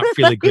 I'm not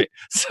feeling great.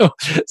 So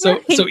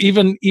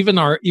even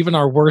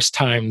our worst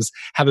times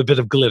have a bit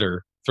of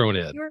glitter thrown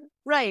in. You're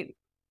right.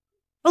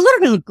 A little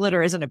bit of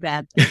glitter isn't a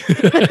bad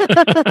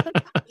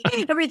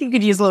thing. Everything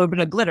could use a little bit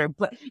of glitter,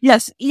 but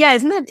yes, yeah.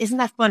 Isn't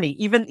that funny?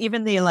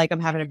 Even the, like, I'm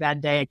having a bad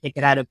day, I can't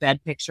get out of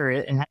bed picture,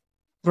 and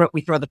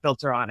we throw the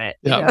filter on it.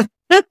 Yeah.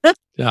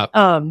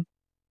 Yeah.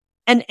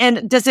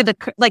 And does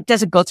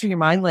it go through your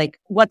mind, like,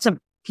 what's a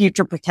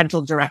future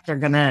potential director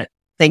gonna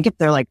think if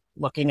they're, like,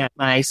 looking at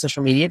my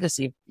social media to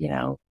see,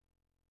 if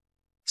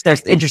they're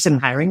interested in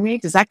hiring me?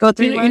 Does that go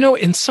through your mind?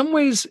 In some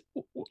ways,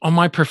 on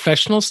my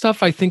professional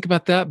stuff, I think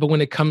about that. But when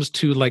it comes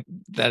to, like,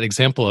 that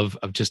example of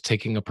just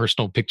taking a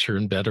personal picture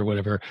in bed or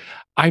whatever,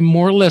 I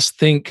more or less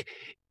think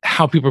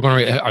how people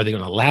are they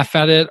going to laugh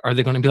at it? Are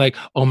they going to be like,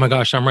 oh my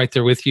gosh, I'm right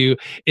there with you?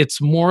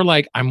 It's more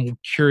like I'm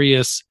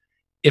curious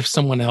if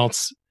someone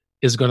else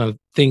is going to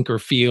think or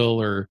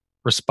feel or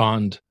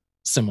respond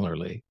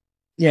similarly.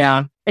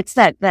 Yeah. It's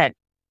that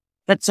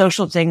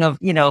social thing of,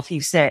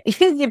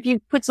 if you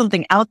put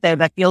something out there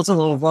that feels a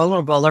little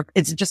vulnerable, or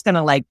it's just going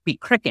to, like, be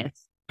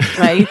crickets,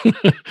 right?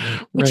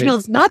 Which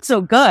feels not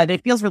so good.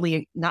 It feels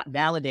really not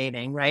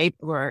validating, right?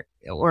 Or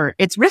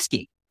it's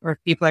risky, or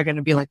people are going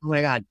to be like, oh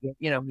my God,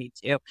 me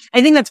too.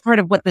 I think that's part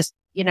of what this,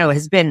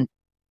 has been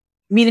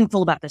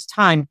meaningful about this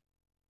time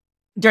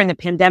during the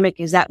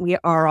pandemic, is that we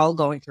are all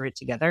going through it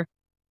together.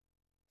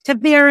 To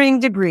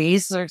varying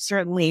degrees. There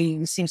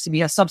certainly seems to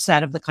be a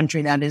subset of the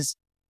country that is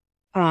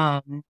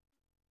buying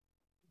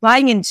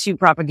into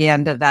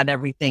propaganda that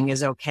everything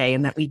is okay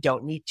and that we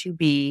don't need to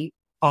be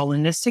all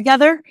in this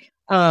together.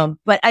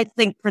 But I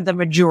think for the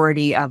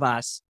majority of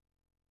us,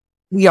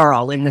 we are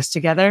all in this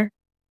together.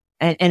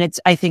 And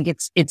I think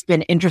it's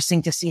been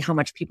interesting to see how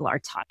much people are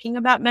talking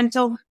about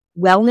mental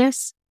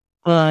wellness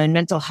and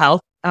mental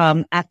health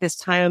at this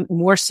time,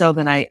 more so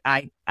than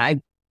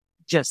I've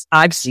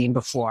seen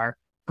before.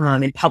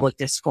 In public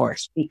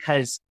discourse,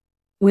 because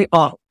we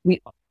all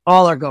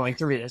are going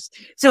through this.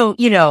 So,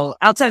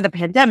 outside of the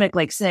pandemic,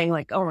 like, saying,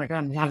 like, oh my God,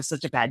 I'm having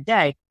such a bad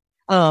day.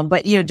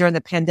 But during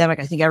the pandemic,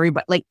 I think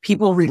everybody, like,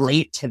 people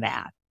relate to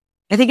that.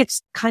 I think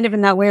it's kind of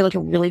in that way, like, a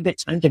really good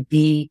time to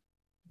be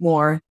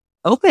more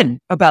open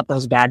about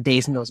those bad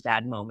days and those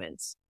bad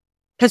moments.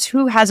 Because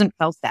who hasn't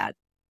felt that?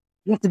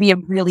 You have to be a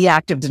really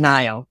active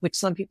denial, which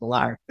some people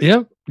are.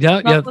 Yeah.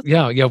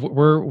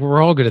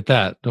 We're all good at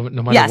that,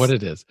 no matter what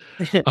it is.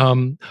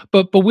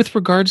 But with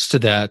regards to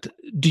that,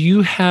 do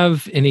you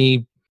have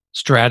any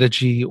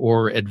strategy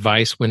or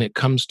advice when it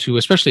comes to,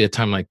 especially a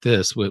time like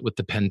this with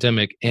the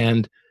pandemic,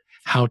 and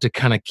how to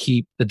kind of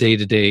keep the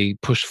day-to-day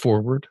push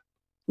forward?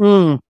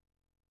 God,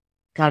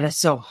 it's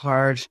so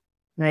hard,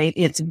 right?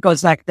 It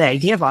goes back to the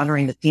idea of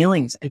honoring the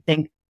feelings. I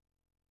think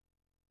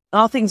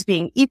all things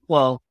being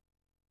equal,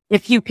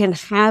 if you can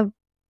have,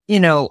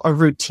 a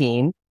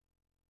routine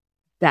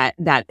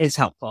that is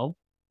helpful,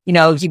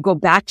 you go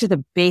back to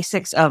the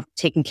basics of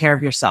taking care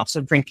of yourself.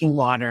 So drinking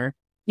water,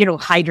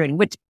 hydrating,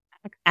 which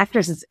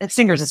actors and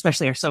singers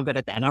especially are so good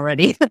at that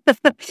already.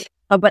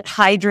 But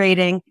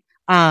hydrating,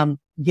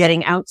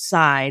 getting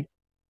outside,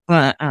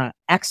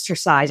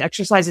 exercise.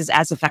 Exercise is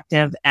as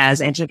effective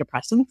as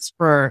antidepressants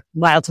for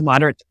mild to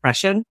moderate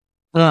depression.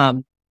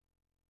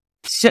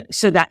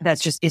 So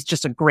it's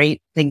just a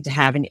great thing to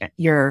have in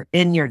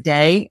your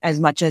day, as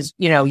much as,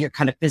 you're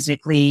kind of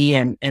physically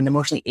and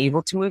emotionally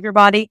able to move your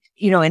body,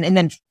 and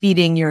then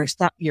feeding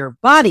your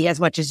body as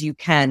much as you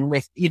can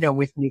with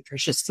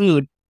nutritious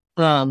food,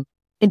 and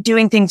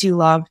doing things you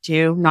love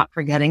too, not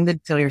forgetting to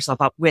fill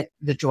yourself up with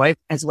the joy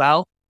as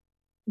well.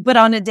 But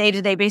on a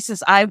day-to-day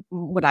basis,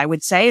 what I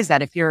would say is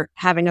that if you're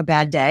having a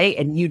bad day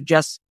and you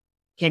just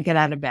can't get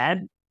out of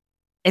bed,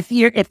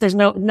 if there's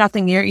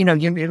nothing near, you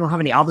don't have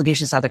any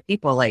obligations to other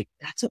people, like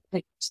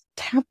just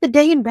have the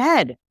day in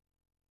bed.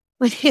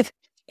 Like if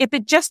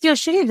it just feels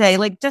shitty today,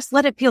 like just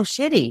let it feel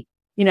shitty,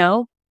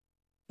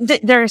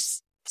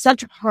 there's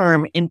such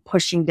harm in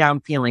pushing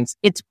down feelings.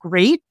 It's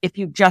great if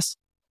you just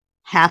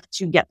have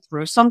to get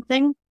through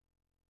something.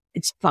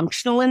 It's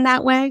functional in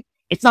that way.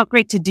 It's not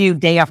great to do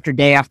day after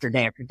day after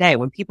day after day.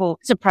 When people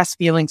suppress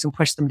feelings and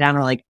push them down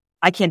or like,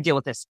 I can't deal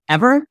with this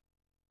ever,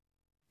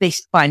 they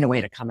find a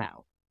way to come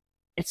out.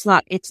 It's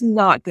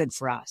not good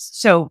for us.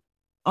 So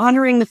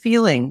honoring the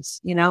feelings,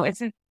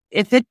 if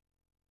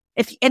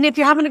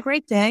you're having a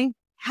great day,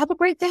 have a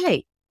great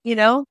day,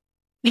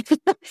 You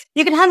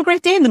can have a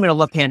great day in the middle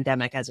of a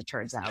pandemic, as it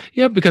turns out.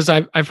 Yeah, because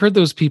I've heard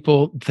those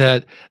people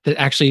that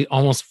actually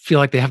almost feel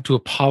like they have to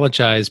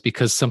apologize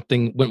because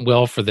something went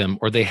well for them,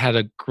 or they had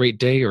a great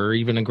day, or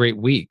even a great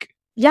week.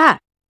 Yeah,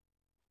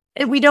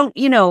 and we don't.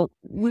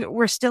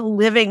 We're still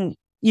living,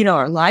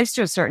 our lives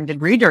to a certain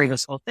degree during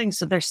this whole thing.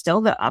 So there's still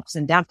the ups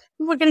and downs.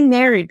 People are getting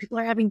married. People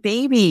are having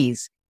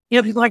babies.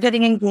 People are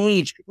getting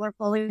engaged. People are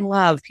falling in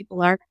love.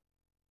 People are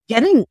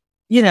getting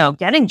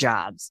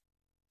jobs,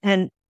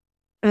 and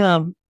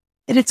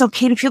it's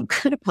okay to feel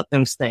good about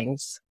those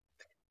things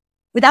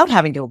without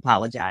having to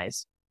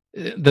apologize.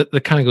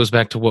 That kind of goes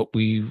back to what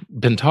we've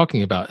been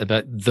talking about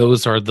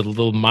those are the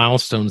little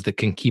milestones that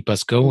can keep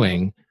us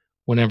going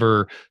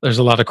whenever there's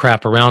a lot of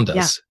crap around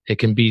us. Yeah. It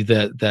can be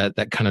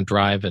that kind of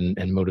drive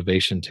and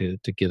motivation to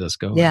get us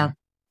going. Yeah.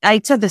 I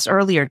said this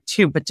earlier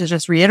too, but to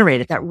just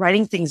reiterate it, that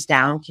writing things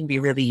down can be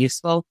really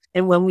useful.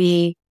 And when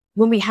we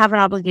have an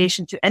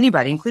obligation to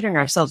anybody, including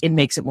ourselves, it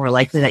makes it more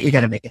likely that you're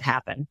going to make it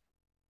happen.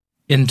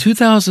 In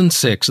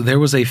 2006, there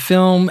was a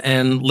film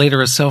and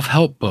later a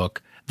self-help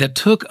book that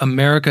took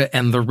America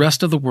and the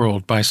rest of the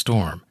world by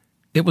storm.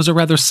 It was a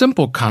rather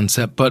simple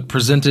concept, but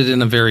presented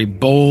in a very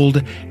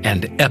bold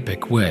and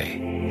epic way.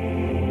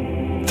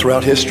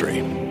 Throughout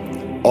history,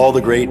 all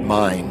the great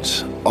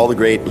minds, all the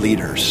great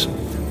leaders,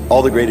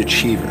 all the great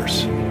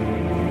achievers,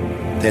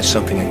 they had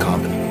something in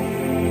common.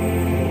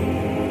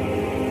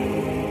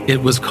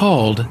 It was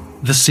called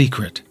The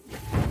Secret.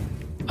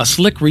 A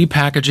slick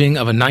repackaging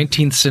of a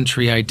 19th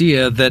century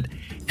idea that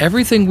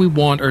everything we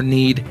want or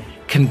need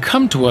can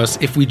come to us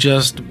if we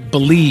just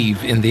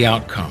believe in the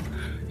outcome,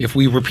 if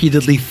we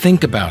repeatedly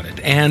think about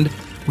it, and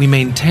we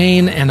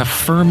maintain an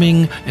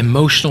affirming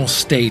emotional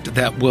state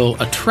that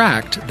will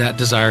attract that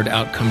desired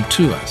outcome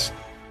to us,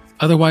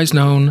 otherwise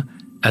known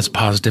as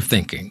positive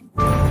thinking.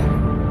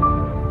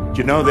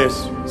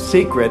 This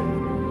secret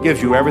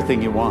gives you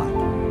everything you want: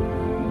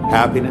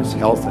 happiness,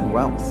 health, and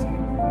wealth.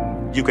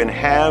 You can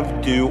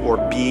have, do, or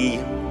be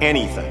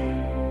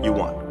anything you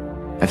want.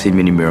 I've seen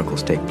many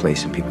miracles take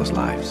place in people's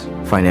lives.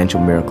 Financial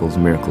miracles,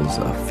 miracles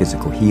of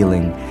physical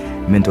healing,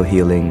 mental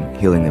healing,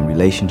 healing in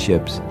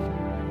relationships.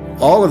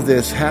 All of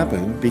this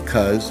happened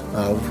because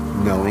of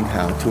knowing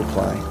how to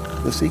apply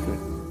the secret.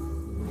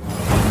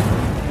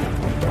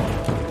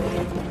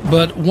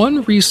 But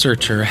one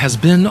researcher has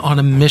been on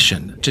a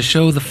mission to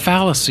show the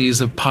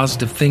fallacies of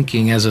positive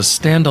thinking as a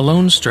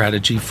standalone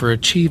strategy for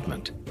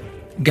achievement.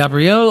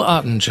 Gabrielle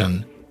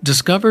Oettingen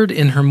discovered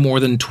in her more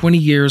than 20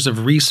 years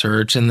of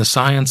research in the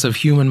science of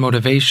human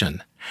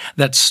motivation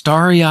that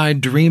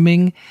starry-eyed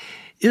dreaming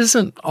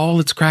isn't all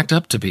it's cracked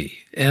up to be.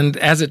 And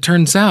as it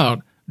turns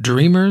out,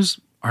 dreamers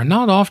are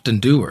not often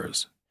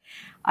doers.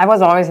 I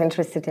was always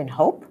interested in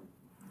hope.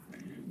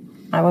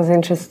 I was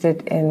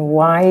interested in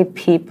why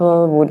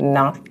people would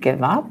not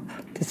give up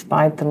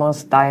despite the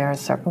most dire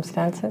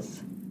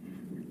circumstances.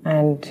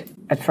 And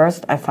at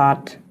first I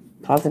thought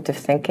positive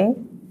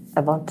thinking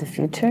about the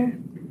future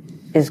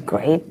is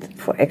great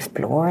for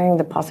exploring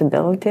the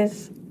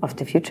possibilities of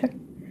the future.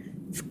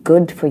 It's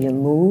good for your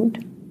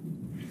mood.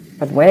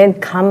 But when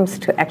it comes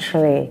to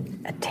actually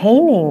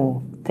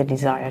attaining the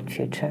desired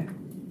future,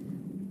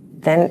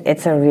 then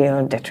it's a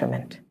real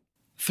detriment.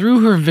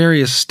 Through her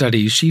various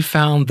studies, she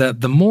found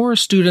that the more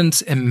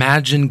students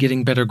imagined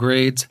getting better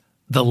grades,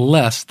 the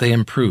less they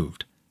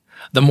improved.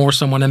 The more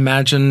someone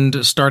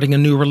imagined starting a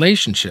new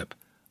relationship,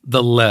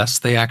 the less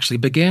they actually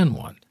began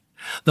one.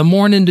 The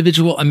more an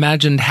individual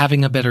imagined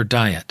having a better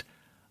diet,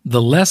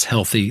 the less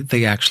healthy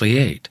they actually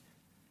ate.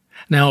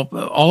 Now,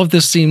 all of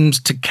this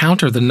seems to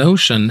counter the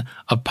notion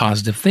of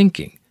positive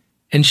thinking,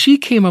 and she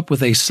came up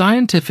with a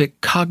scientific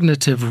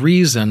cognitive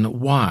reason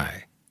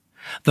why.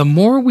 The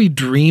more we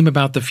dream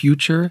about the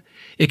future,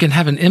 it can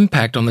have an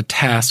impact on the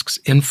tasks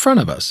in front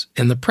of us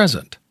in the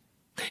present.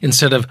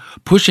 Instead of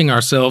pushing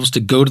ourselves to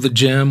go to the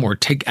gym or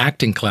take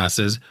acting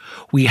classes,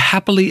 we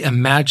happily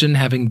imagine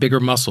having bigger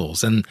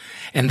muscles and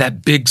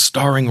that big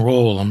starring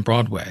role on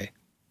Broadway.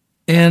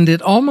 And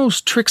it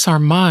almost tricks our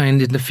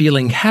mind into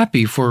feeling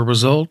happy for a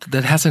result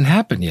that hasn't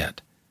happened yet,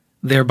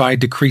 thereby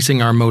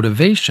decreasing our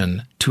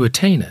motivation to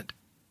attain it.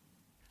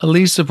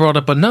 Alisa brought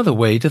up another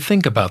way to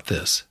think about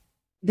this.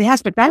 The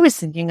aspect I was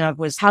thinking of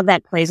was how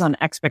that plays on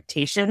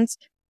expectations.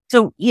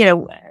 So,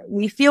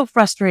 we feel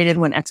frustrated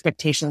when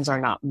expectations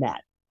are not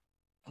met,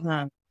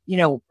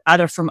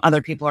 either from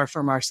other people or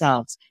from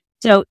ourselves.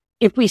 So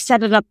if we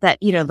set it up that,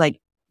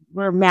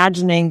 we're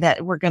imagining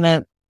that we're going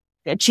to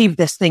achieve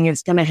this thing,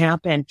 it's going to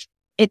happen.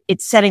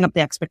 It's setting up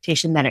the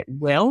expectation that it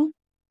will.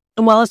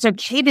 And while it's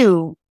okay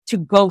to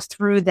go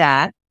through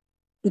that,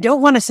 we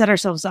don't want to set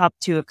ourselves up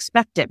to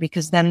expect it,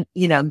 because then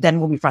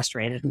we'll be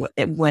frustrated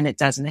when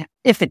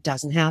if it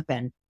doesn't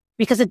happen,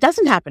 because it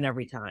doesn't happen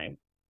every time.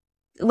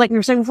 Like we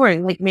were saying before,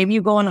 like maybe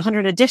you go on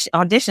 100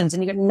 auditions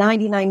and you get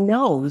 99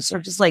 no's or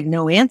just like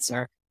no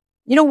answer.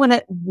 You don't want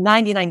to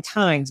 99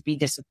 times be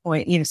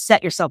disappointed,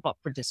 set yourself up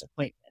for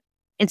disappointment.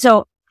 And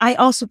so I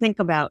also think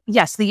about,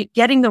 yes,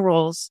 getting the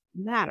roles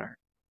matter,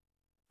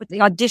 but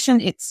the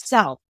audition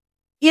itself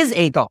is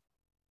a goal.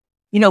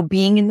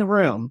 Being in the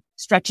room,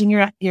 stretching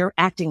your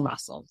acting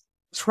muscles,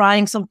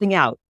 trying something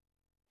out.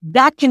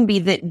 That can be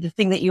the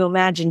thing that you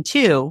imagine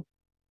too,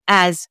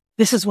 as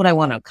this is what I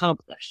want to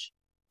accomplish.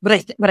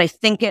 But I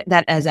think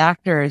that as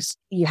actors,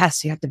 you have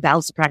to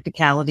balance the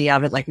practicality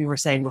of it, like we were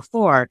saying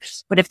before.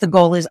 But if the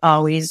goal is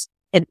always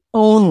and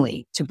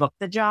only to book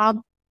the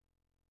job,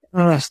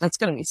 that's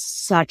going to be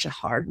such a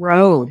hard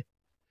road.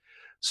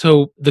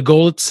 So the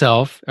goal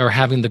itself, or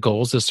having the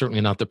goals, is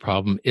certainly not the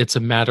problem. It's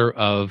a matter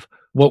of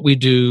what we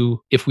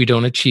do if we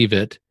don't achieve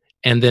it,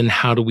 and then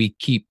how do we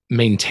keep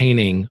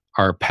maintaining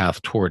our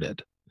path toward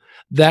it.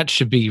 That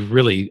should be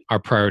really our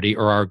priority,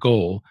 or our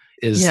goal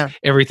is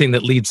everything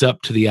that leads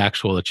up to the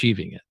actual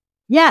achieving it.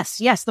 Yes.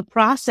 The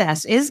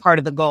process is part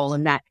of the goal,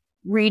 and that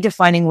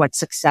redefining what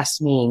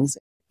success means.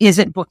 Is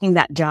it booking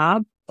that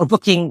job or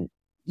booking,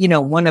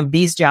 one of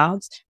these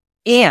jobs?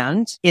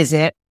 And is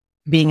it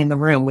being in the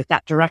room with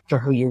that director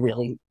who you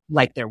really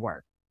like their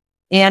work?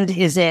 And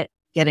is it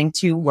getting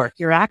to work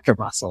your actor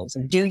muscles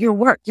and do your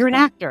work? You're an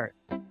actor.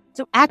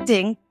 So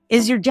acting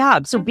is your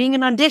job. So being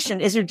an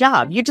audition is your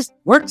job. You just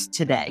worked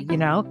today,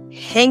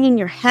 hanging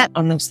your hat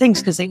on those things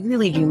because they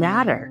really do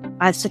matter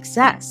as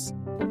success.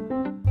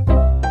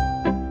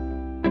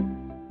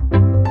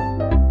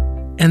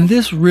 And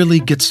this really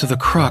gets to the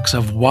crux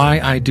of why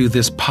I do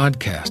this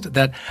podcast,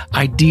 that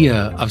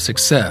idea of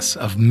success,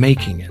 of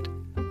making it.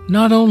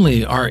 Not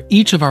only are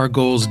each of our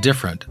goals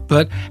different,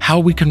 but how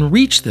we can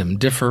reach them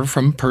differ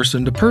from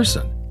person to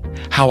person.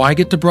 How I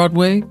get to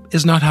Broadway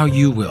is not how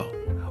you will.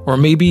 Or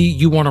maybe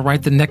you want to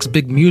write the next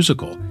big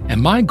musical,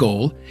 and my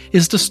goal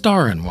is to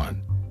star in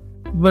one.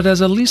 But as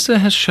Alisa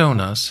has shown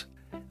us,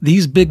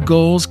 these big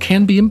goals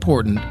can be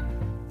important,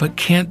 but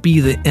can't be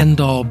the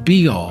end-all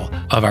be-all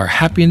of our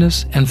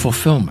happiness and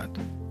fulfillment.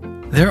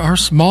 There are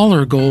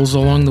smaller goals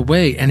along the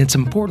way, and it's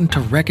important to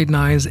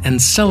recognize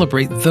and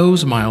celebrate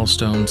those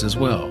milestones as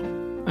well.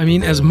 I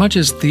mean, as much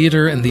as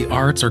theater and the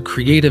arts are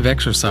creative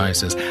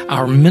exercises,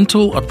 our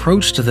mental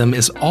approach to them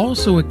is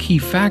also a key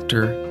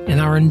factor in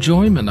our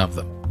enjoyment of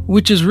them,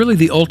 which is really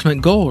the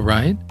ultimate goal,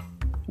 right?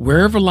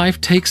 Wherever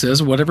life takes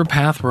us, whatever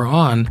path we're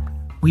on,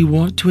 we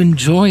want to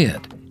enjoy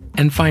it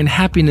and find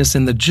happiness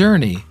in the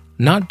journey,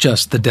 not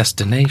just the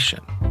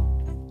destination.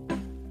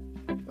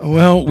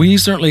 Well, we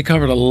certainly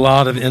covered a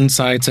lot of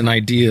insights and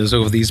ideas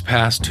over these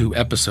past 2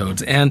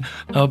 episodes, and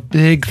a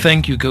big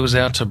thank you goes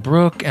out to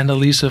Brooke and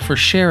Alisa for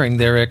sharing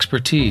their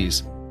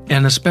expertise,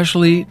 and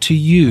especially to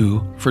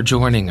you for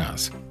joining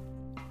us.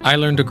 I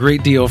learned a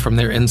great deal from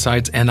their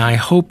insights, and I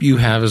hope you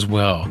have as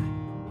well.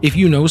 If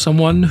you know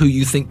someone who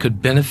you think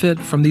could benefit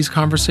from these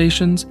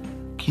conversations,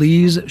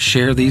 please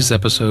share these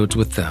episodes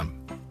with them.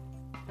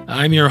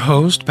 I'm your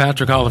host,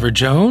 Patrick Oliver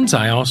Jones.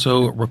 I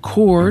also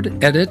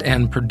record, edit,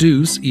 and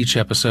produce each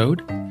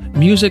episode.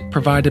 Music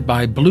provided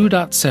by Blue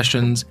Dot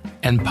Sessions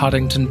and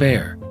Poddington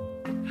Bear.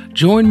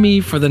 Join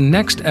me for the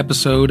next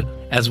episode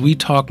as we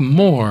talk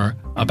more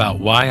about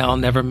why I'll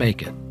never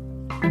make it.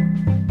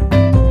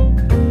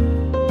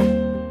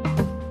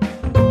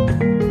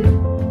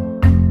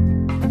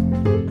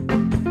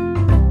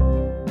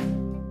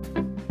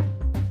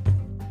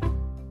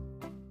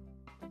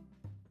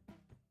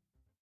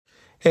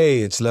 Hey,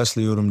 it's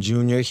Leslie Odom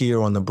Jr. here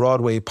on the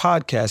Broadway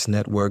Podcast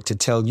Network to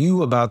tell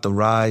you about the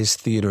Rise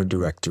Theater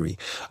Directory,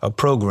 a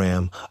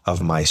program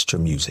of Maestro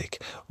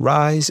Music.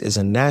 Rise is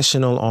a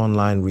national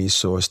online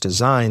resource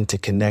designed to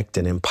connect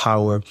and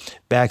empower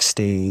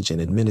backstage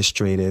and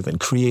administrative and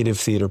creative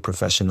theater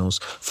professionals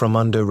from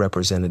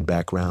underrepresented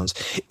backgrounds.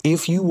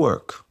 If you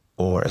work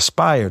or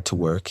aspire to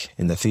work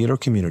in the theater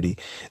community,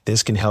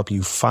 this can help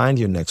you find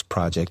your next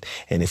project.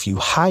 And if you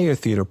hire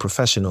theater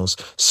professionals,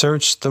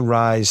 search the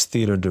Rise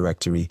Theater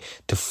Directory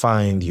to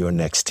find your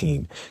next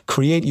team.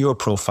 Create your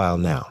profile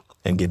now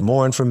and get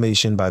more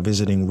information by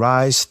visiting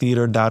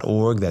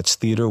risetheater.org. That's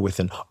theater with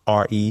an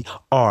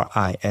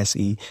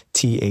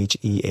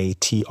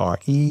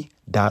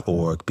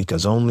RERISETHEATRE.org,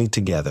 because only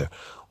together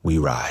we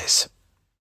rise.